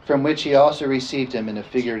 from which he also received him in a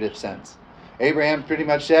figurative sense. Abraham pretty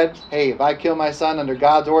much said, hey, if I kill my son under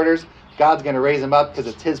God's orders, God's going to raise him up because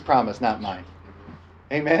it's his promise, not mine.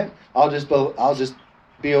 Amen? I'll just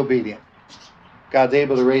be obedient. God's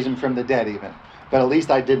able to raise him from the dead even. But at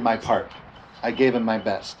least I did my part. I gave him my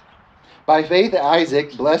best. By faith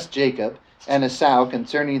Isaac blessed Jacob and Esau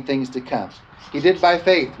concerning things to come. He did by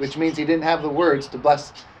faith, which means he didn't have the words to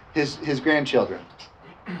bless his grandchildren,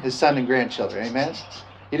 his son and grandchildren. Amen?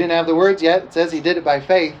 He didn't have the words yet. It says he did it by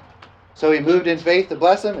faith. So he moved in faith to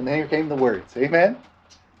bless them, and then here came the words. Amen?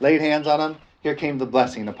 Laid hands on them. Here came the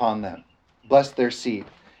blessing upon them. Blessed their seed,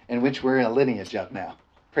 in which we're in a lineage of now.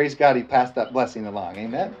 Praise God, he passed that blessing along.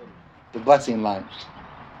 Amen? The blessing line.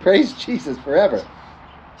 Praise Jesus forever.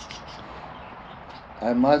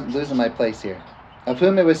 I'm losing my place here. Of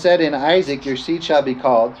whom it was said, in Isaac your seed shall be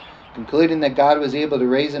called, concluding that God was able to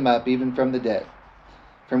raise him up even from the dead,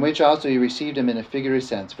 from which also he received him in a figurative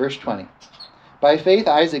sense. Verse 20. By faith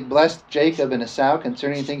Isaac blessed Jacob and Esau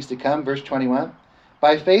concerning things to come. Verse 21.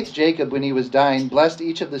 By faith Jacob, when he was dying, blessed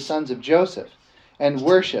each of the sons of Joseph, and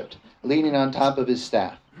worshipped, leaning on top of his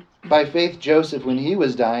staff. By faith Joseph, when he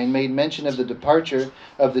was dying, made mention of the departure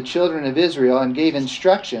of the children of Israel, and gave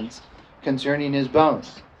instructions concerning his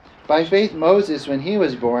bones. By faith Moses, when he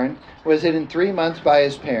was born, was hidden 3 months by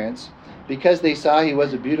his parents, because they saw he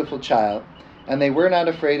was a beautiful child, and they were not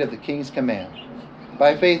afraid of the king's command.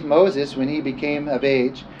 By faith Moses, when he became of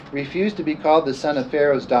age, refused to be called the son of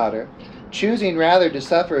Pharaoh's daughter, choosing rather to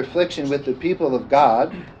suffer affliction with the people of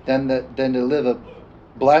God than to live a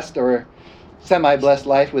blessed or semi-blessed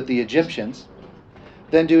life with the Egyptians,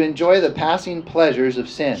 than to enjoy the passing pleasures of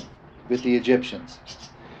sin with the Egyptians,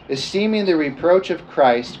 esteeming the reproach of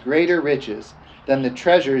Christ greater riches than the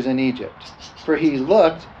treasures in Egypt, for he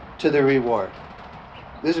looked to the reward.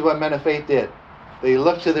 This is what men of faith did. They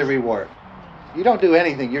looked to the reward. You don't do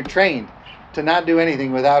anything. You're trained to not do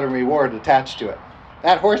anything without a reward attached to it.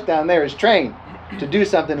 That horse down there is trained to do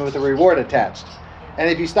something with a reward attached. And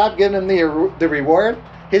if you stop giving him the reward,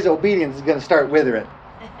 his obedience is going to start withering.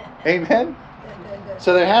 Amen?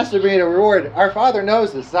 So there has to be a reward. Our Father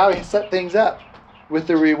knows this. This is how He set things up, with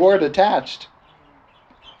the reward attached.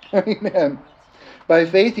 Amen. By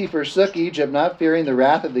faith He forsook Egypt, not fearing the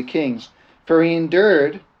wrath of the king, for He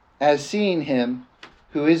endured as seeing Him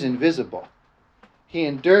who is invisible. He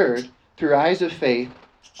endured through eyes of faith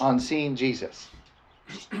on seeing Jesus.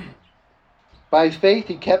 By faith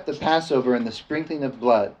He kept the Passover and the sprinkling of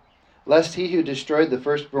blood, lest He who destroyed the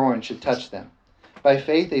firstborn should touch them. By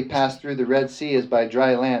faith they passed through the Red Sea as by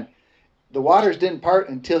dry land. The waters didn't part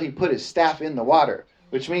until He put His staff in the water,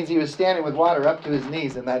 which means He was standing with water up to His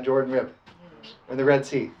knees in that Jordan River, or the Red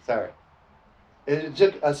Sea, sorry. It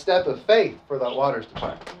took a step of faith for the waters to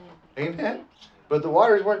part. Amen? But the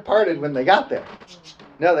waters weren't parted when they got there.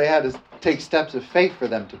 No, they had to take steps of faith for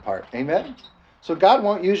them to part. Amen? So God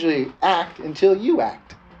won't usually act until you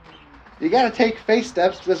act. You got to take faith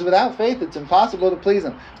steps, because without faith it's impossible to please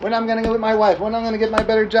Him. When I'm going to get with my wife, when I'm going to get my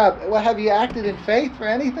better job. Well, have you acted in faith for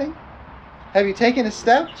anything? Have you taken a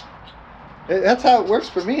step? That's how it works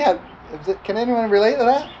for me. Can anyone relate to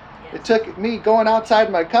that? It took me going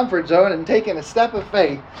outside my comfort zone and taking a step of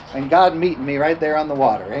faith, and God meeting me right there on the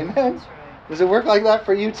water. Amen? Does it work like that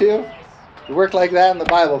for you too? It worked like that in the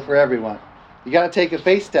Bible for everyone. You got to take a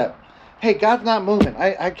faith step. Hey, God's not moving.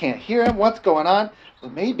 I can't hear Him. What's going on?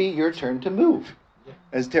 Well, maybe your turn to move,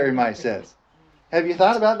 as Terry Mai says. Have you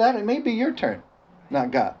thought about that? It may be your turn, not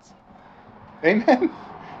God's. Amen?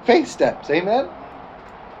 Faith steps. Amen?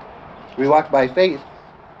 We walk by faith,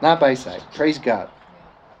 not by sight. Praise God.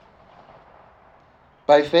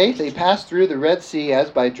 By faith they passed through the Red Sea as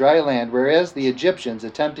by dry land, whereas the Egyptians,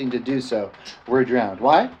 attempting to do so, were drowned.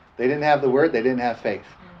 Why? They didn't have the word. They didn't have faith.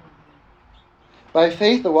 By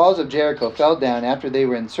faith the walls of Jericho fell down after they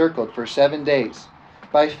were encircled for 7 days.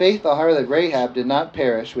 By faith the harlot Rahab did not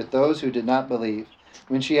perish with those who did not believe,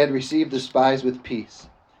 when she had received the spies with peace.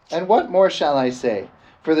 And what more shall I say?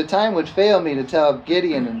 For the time would fail me to tell of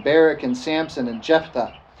Gideon and Barak and Samson and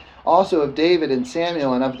Jephthah, also of David and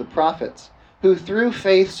Samuel and of the prophets, who through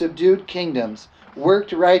faith subdued kingdoms,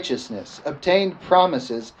 worked righteousness, obtained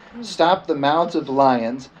promises, stopped the mouths of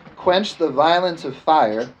lions, quenched the violence of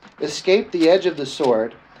fire, escaped the edge of the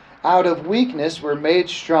sword, out of weakness were made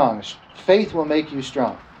strong. Faith will make you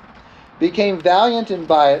strong. Became valiant in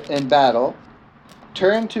battle,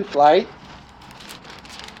 turned to flight.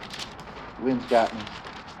 Wind's got me.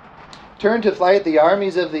 Turned to flight the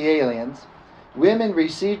armies of the aliens. Women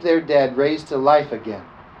received their dead raised to life again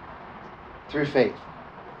through faith.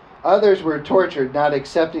 Others were tortured, not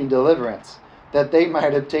accepting deliverance, that they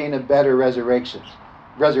might obtain a better resurrection.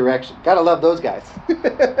 Gotta love those guys.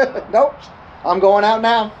 Nope. I'm going out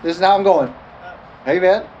now. This is how I'm going.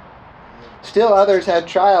 Amen. Still others had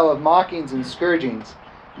trial of mockings and scourgings,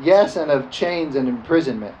 yes, and of chains and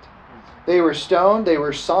imprisonment. They were stoned, they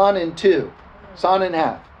were sawn in two, sawn in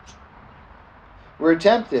half. Were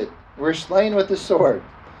tempted, were slain with the sword.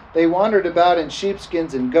 They wandered about in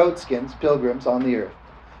sheepskins and goatskins, pilgrims on the earth,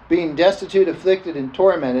 being destitute, afflicted, and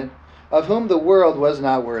tormented, of whom the world was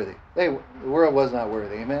not worthy. The world was not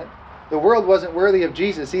worthy, amen? The world wasn't worthy of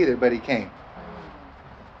Jesus either, but He came.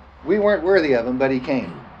 We weren't worthy of Him, but He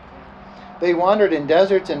came. They wandered in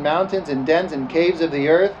deserts and mountains and dens and caves of the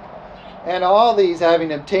earth, and all these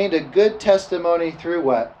having obtained a good testimony through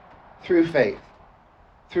what? Through faith.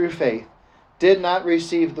 Through faith. Did not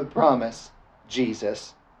receive the promise,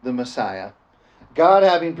 Jesus, the Messiah. God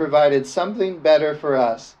having provided something better for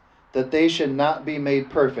us, that they should not be made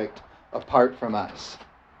perfect apart from us.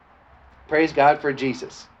 Praise God for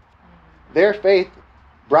Jesus. Their faith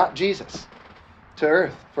brought Jesus to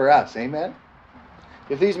earth for us. Amen?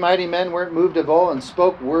 If these mighty men weren't moved of old and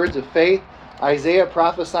spoke words of faith, Isaiah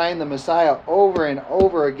prophesying the Messiah over and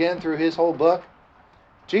over again through his whole book,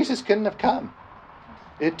 Jesus couldn't have come.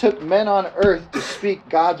 It took men on earth to speak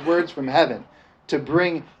God's words from heaven, to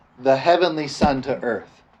bring the heavenly Son to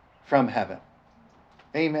earth from heaven.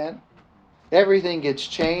 Amen? Everything gets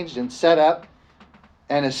changed and set up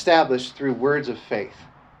and established through words of faith.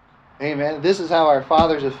 Amen? This is how our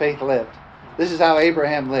fathers of faith lived. This is how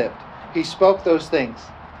Abraham lived. He spoke those things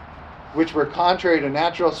which were contrary to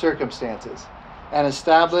natural circumstances and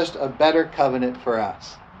established a better covenant for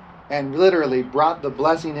us, and literally brought the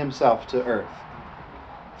blessing Himself to earth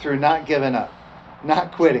through not giving up,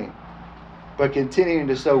 not quitting, but continuing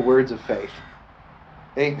to sow words of faith.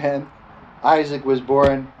 Amen. Isaac was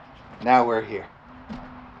born. Now we're here.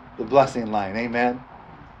 The blessing line. Amen.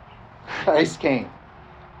 Christ came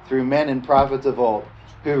through men and prophets of old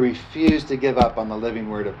who refused to give up on the living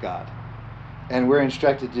Word of God. And we're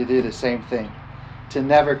instructed to do the same thing, to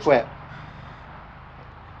never quit.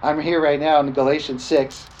 I'm here right now in Galatians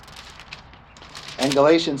 6. And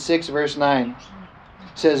Galatians 6 verse 9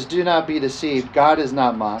 says, "Do not be deceived, God is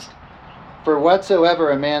not mocked. For whatsoever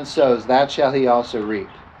a man sows, that shall he also reap.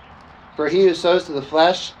 For he who sows to the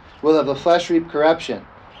flesh will of the flesh reap corruption,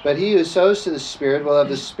 but he who sows to the Spirit will of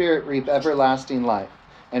the Spirit reap everlasting life."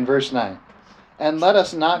 And verse 9, "And let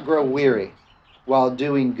us not grow weary while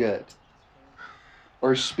doing good,"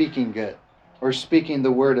 or speaking good, or speaking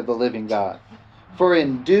the word of the living God. "For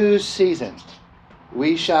in due season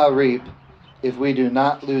we shall reap if we do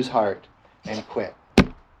not lose heart and quit."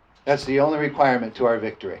 That's the only requirement to our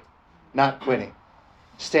victory. Not quitting.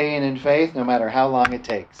 Staying in faith no matter how long it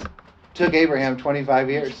takes. It took Abraham 25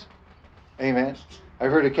 years. Amen.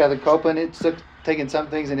 I've heard of Kevin Copeland. It took taking some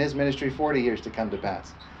things in his ministry 40 years to come to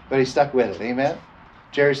pass. But he stuck with it. Amen.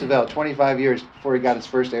 Jerry Savelle, 25 years before he got his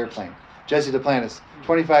first airplane. Jesse Duplantis,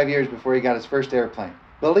 25 years before he got his first airplane.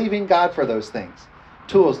 Believing God for those things.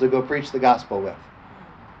 Tools to go preach the gospel with.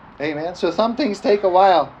 Amen. So some things take a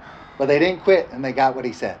while, but they didn't quit and they got what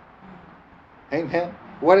he said. Amen.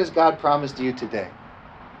 What has God promised you today?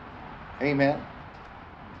 Amen.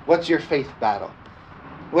 What's your faith battle?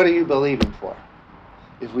 What are you believing for?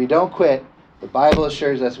 If we don't quit, the Bible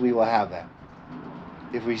assures us we will have that.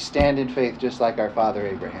 If we stand in faith just like our father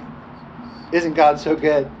Abraham. Isn't God so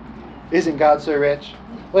good? Isn't God so rich?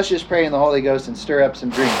 Let's just pray in the Holy Ghost and stir up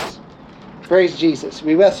some dreams. Praise Jesus.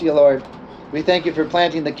 We bless you, Lord. We thank you for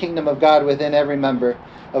planting the kingdom of God within every member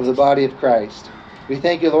of the body of Christ. We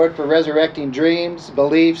thank you, Lord, for resurrecting dreams,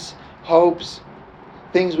 beliefs, hopes,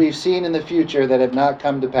 things we've seen in the future that have not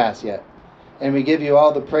come to pass yet. And we give you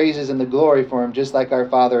all the praises and the glory for them, just like our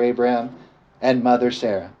father Abraham and mother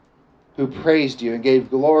Sarah, who praised you and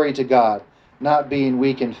gave glory to God, not being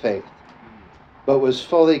weak in faith, but was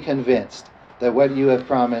fully convinced that what you have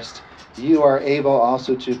promised, you are able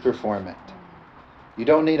also to perform it. You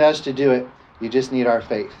don't need us to do it. You just need our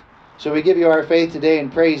faith. So we give you our faith today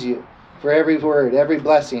and praise you for every word, every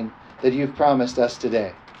blessing that you've promised us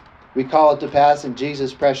today. We call it to pass in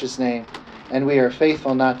Jesus' precious name, and we are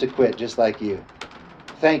faithful not to quit, just like you.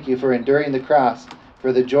 Thank you for enduring the cross,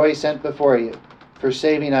 for the joy sent before you, for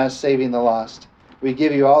saving us, saving the lost. We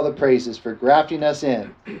give you all the praises for grafting us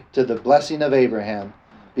in to the blessing of Abraham,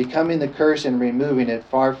 becoming the curse and removing it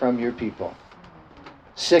far from your people.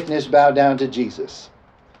 Sickness, bow down to Jesus.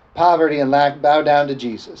 Poverty and lack, bow down to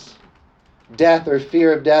Jesus. Death or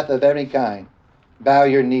fear of death of any kind, bow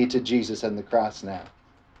your knee to Jesus on the cross now.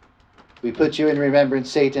 We put you in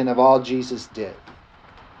remembrance, Satan, of all Jesus did.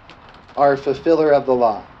 Our fulfiller of the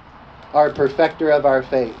law, our perfecter of our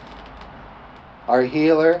faith, our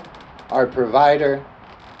healer, our provider,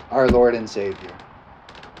 our Lord and Savior.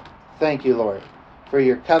 Thank you, Lord, for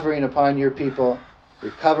your covering upon your people,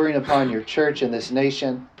 your covering upon your church in this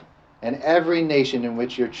nation, and every nation in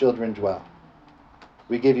which your children dwell.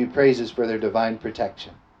 We give you praises for their divine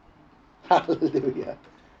protection. Hallelujah.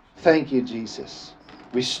 Thank you, Jesus.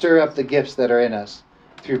 We stir up the gifts that are in us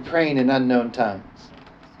through praying in unknown tongues.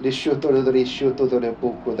 Thank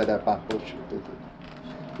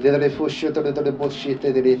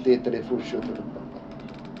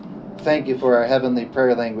you for our heavenly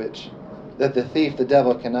prayer language that the thief, the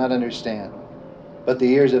devil, cannot understand, but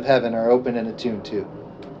the ears of heaven are open and attuned to.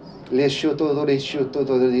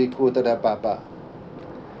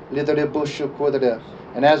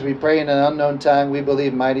 And as we pray in an unknown tongue, we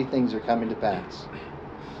believe mighty things are coming to pass.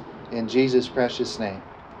 In Jesus' precious name,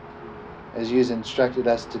 as you have instructed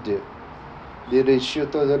us to do. And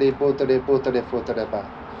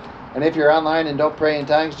if you're online and don't pray in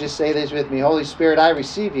tongues, just say this with me. Holy Spirit, I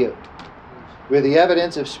receive you with the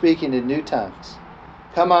evidence of speaking in new tongues.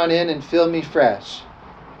 Come on in and fill me fresh.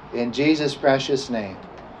 In Jesus' precious name.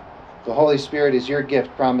 The Holy Spirit is your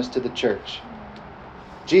gift promised to the church.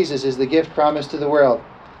 Jesus is the gift promised to the world,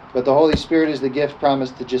 but the Holy Spirit is the gift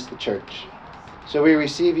promised to just the church. So we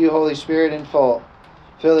receive you, Holy Spirit, in full.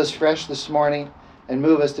 Fill us fresh this morning and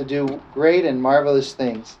move us to do great and marvelous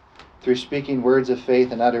things through speaking words of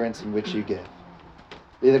faith and utterance in which you give.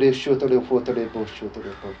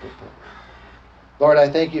 Lord, I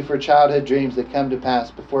thank you for childhood dreams that come to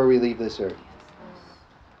pass before we leave this earth.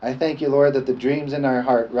 I thank you, Lord, that the dreams in our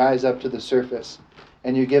heart rise up to the surface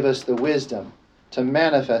and you give us the wisdom to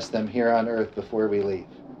manifest them here on earth before we leave.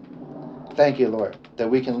 Thank you, Lord, that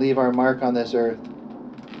we can leave our mark on this earth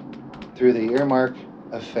through the earmark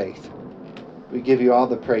of faith. We give you all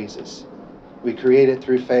the praises. We create it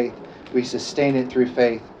through faith. We sustain it through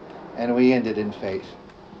faith. And we end it in faith.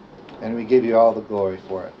 And we give you all the glory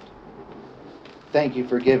for it. Thank you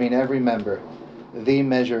for giving every member the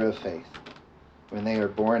measure of faith. when they are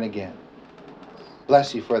born again.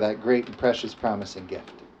 Bless you for that great and precious promise and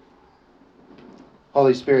gift.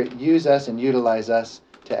 Holy Spirit, use us and utilize us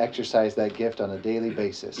to exercise that gift on a daily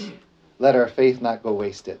basis. Let our faith not go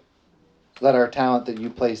wasted. Let our talent that you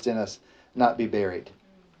placed in us not be buried.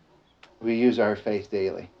 We use our faith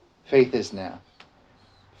daily. Faith is now.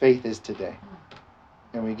 Faith is today.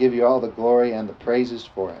 And we give you all the glory and the praises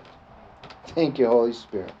for it. Thank you, Holy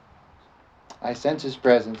Spirit. I sense his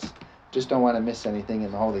presence. Just don't want to miss anything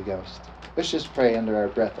in the Holy Ghost. Let's just pray under our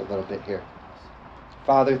breath a little bit here.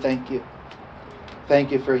 Father, thank you.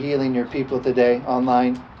 Thank you for healing your people today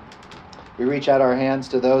online. We reach out our hands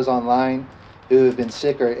to those online who have been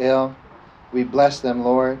sick or ill. We bless them,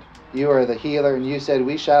 Lord. You are the healer, and you said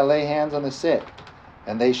we shall lay hands on the sick,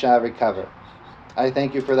 and they shall recover. I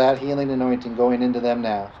thank you for that healing anointing going into them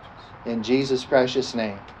now. In Jesus' precious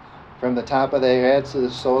name, from the top of their heads to the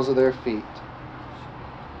soles of their feet.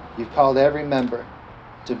 You've called every member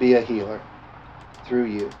to be a healer through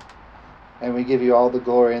you. And we give you all the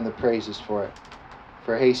glory and the praises for it,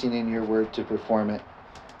 for hastening your word to perform it,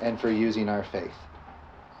 and for using our faith.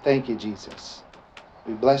 Thank you, Jesus.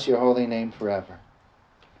 We bless your holy name forever.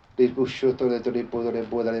 We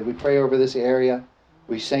pray over this area.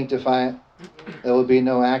 We sanctify it. There will be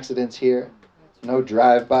no accidents here, no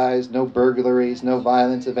drive-bys, no burglaries, no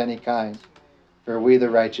violence of any kind. For we the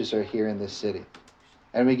righteous are here in this city.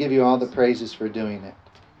 And we give you all the praises for doing it,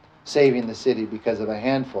 saving the city because of a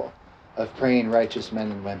handful of praying righteous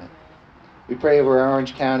men and women. We pray over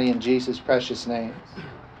Orange County in Jesus' precious name.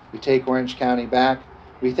 We take Orange County back.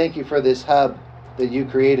 We thank you for this hub that you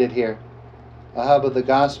created here, a hub of the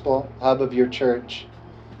gospel, a hub of your church,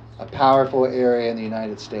 a powerful area in the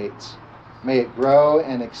United States. May it grow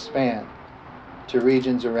and expand to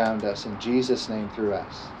regions around us, in Jesus' name, through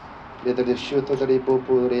us.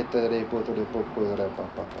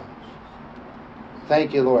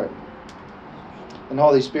 Thank you, Lord. And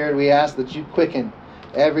Holy Spirit, we ask that you quicken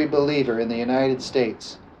every believer in the United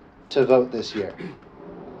States to vote this year.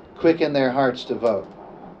 Quicken their hearts to vote.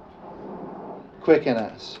 Quicken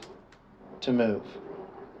us to move.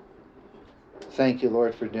 Thank you,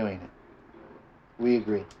 Lord, for doing it. We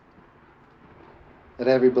agree that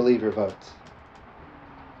every believer votes.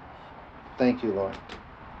 Thank you, Lord.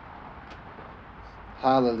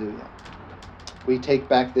 Hallelujah. We take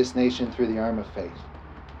back this nation through the arm of faith.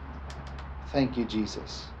 Thank you,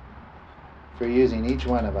 Jesus, for using each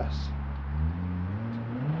one of us,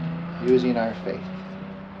 using our faith.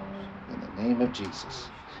 In the name of Jesus.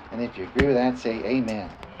 And if you agree with that, say amen.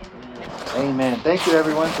 Amen. Thank you,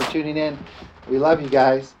 everyone, for tuning in. We love you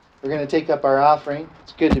guys. We're going to take up our offering.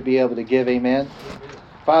 It's good to be able to give. Amen.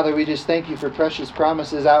 Father, we just thank you for precious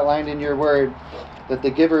promises outlined in your word, that the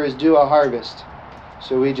giver is due a harvest.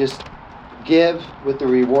 So we just give with the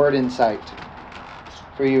reward in sight,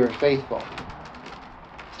 for you are faithful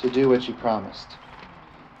to do what you promised.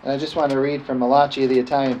 And I just want to read from Malachi, the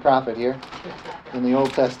Italian prophet here in the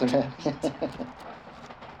Old Testament.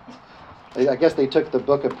 I guess they took the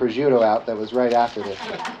book of prosciutto out that was right after this.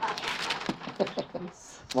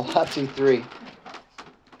 Malachi 3.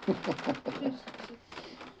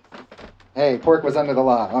 Hey, pork was under the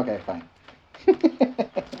law. Okay, fine.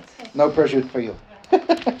 No prosciutto for you.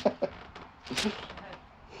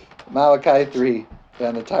 Malachi 3,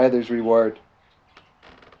 and the tither's reward.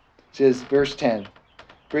 It says, verse 10,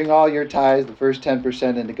 bring all your tithes, the first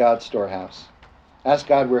 10%, into God's storehouse. Ask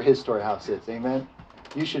God where his storehouse is. Amen?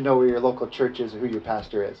 You should know where your local church is or who your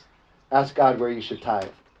pastor is. Ask God where you should tithe.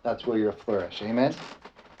 That's where you'll flourish. Amen?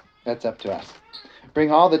 That's up to us.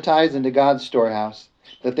 Bring all the tithes into God's storehouse,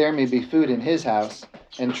 that there may be food in his house.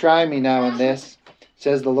 And try me now in this,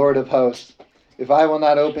 says the Lord of hosts, if I will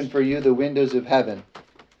not open for you the windows of heaven.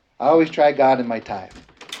 I always try God in my tithe.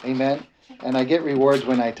 Amen? And I get rewards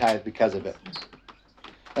when I tithe because of it.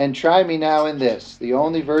 And try me now in this. The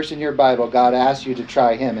only verse in your Bible God asks you to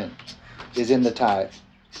try him in is in the tithe.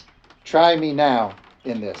 Try me now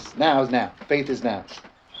in this. Now is now. Faith is now.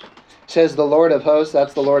 Says the Lord of hosts,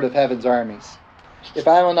 that's the Lord of heaven's armies. If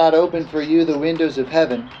I will not open for you the windows of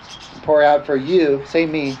heaven, and pour out for you, say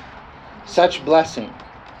me, such blessing,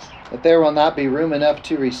 that there will not be room enough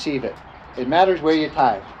to receive it. It matters where you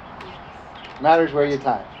tithe. It matters where you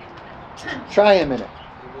tithe. Try him in it.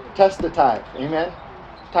 Test the tithe. Amen?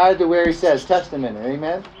 Tithe to where he says, test him in it.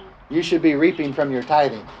 Amen? You should be reaping from your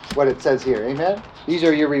tithing, what it says here. Amen? These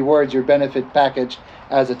are your rewards, your benefit package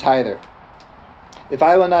as a tither. If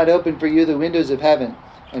I will not open for you the windows of heaven,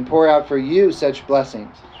 and pour out for you such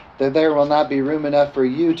blessings, that there will not be room enough for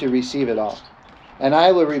you to receive it all. And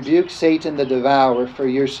I will rebuke Satan the devourer for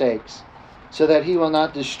your sakes. so that he will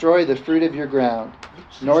not destroy the fruit of your ground,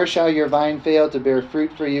 nor shall your vine fail to bear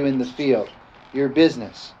fruit for you in the field. Your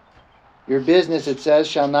business, it says,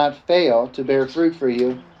 shall not fail to bear fruit for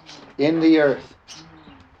you in the earth.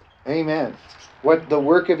 Amen. What the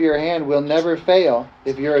work of your hand will never fail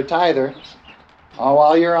if you're a tither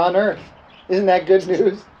while you're on earth. Isn't that good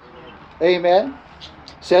news? Amen.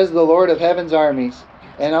 Says the Lord of heaven's armies,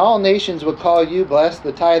 and all nations will call you blessed,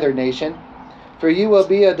 the tither nation, for you will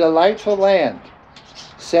be a delightful land,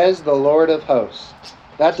 says the Lord of hosts.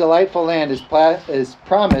 That delightful land is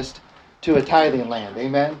promised to a tithing land.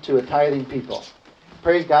 Amen. To a tithing people.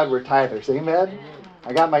 Praise God, we're tithers. Amen.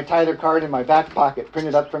 I got my tither card in my back pocket,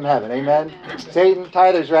 printed up from heaven. Amen. Satan,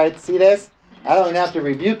 tithers, right? See this? I don't even have to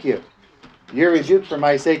rebuke you. You're rebuked for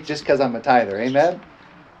my sake just because I'm a tither. Amen.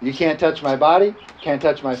 You can't touch my body, can't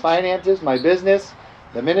touch my finances, my business,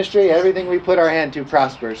 the ministry. Everything we put our hand to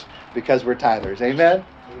prospers because we're tithers. Amen.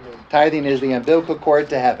 Tithing is the umbilical cord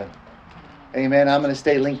to heaven. Amen. I'm going to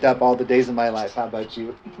stay linked up all the days of my life. How about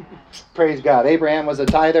you? Praise God. Abraham was a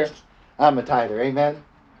tither. I'm a tither. Amen.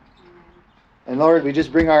 And Lord, we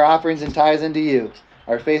just bring our offerings and tithes into you,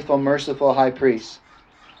 our faithful, merciful high priest,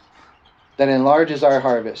 that enlarges our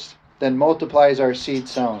harvest, then multiplies our seed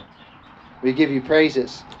sown. We give you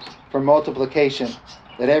praises for multiplication,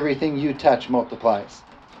 that everything you touch multiplies.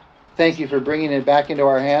 Thank you for bringing it back into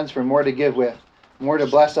our hands for more to give with, more to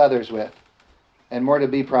bless others with, and more to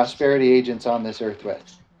be prosperity agents on this earth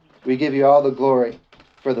with. We give you all the glory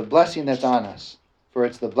for the blessing that's on us, for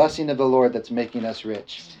it's the blessing of the Lord that's making us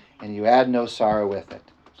rich, and you add no sorrow with it.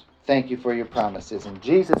 Thank you for your promises in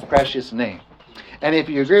Jesus' precious name. And if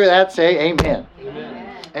you agree with that, say amen.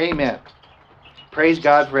 Amen. Amen. Praise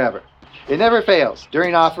God forever. It never fails.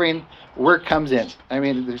 During offering, work comes in. I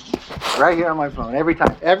mean, there's right here on my phone, every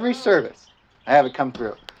time, every service, I have it come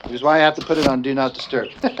through. Which is why I have to put it on Do Not Disturb.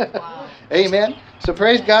 Amen. So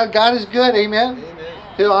praise God. God is good. Amen. Amen.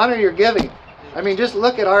 He'll honor your giving. I mean, just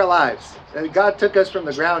look at our lives. God took us from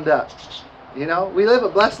the ground up. You know, we live a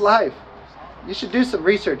blessed life. You should do some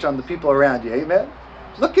research on the people around you. Amen.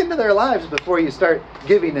 Look into their lives before you start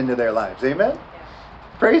giving into their lives. Amen.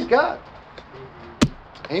 Praise God.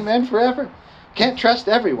 Amen forever. Can't trust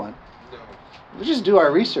everyone. We just do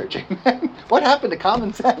our research. Amen. What happened to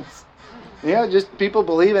common sense? You know, just people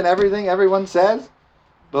believe in everything everyone says.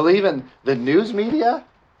 Believe in the news media.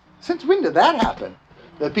 Since when did that happen?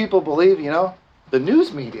 That people believe, you know, the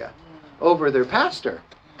news media over their pastor.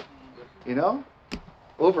 You know,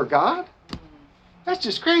 over God. That's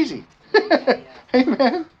just crazy.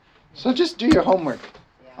 Amen. So just do your homework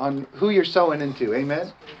on who you're sowing into.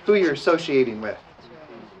 Amen. Who you're associating with.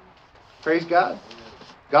 Praise God.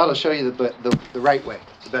 God will show you the right way,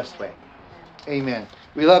 the best way. Amen.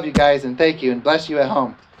 We love you guys and thank you and bless you at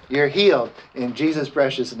home. You're healed in Jesus'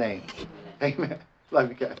 precious name. Amen. Love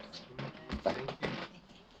you guys. Bye.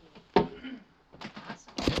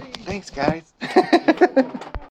 Thanks, guys.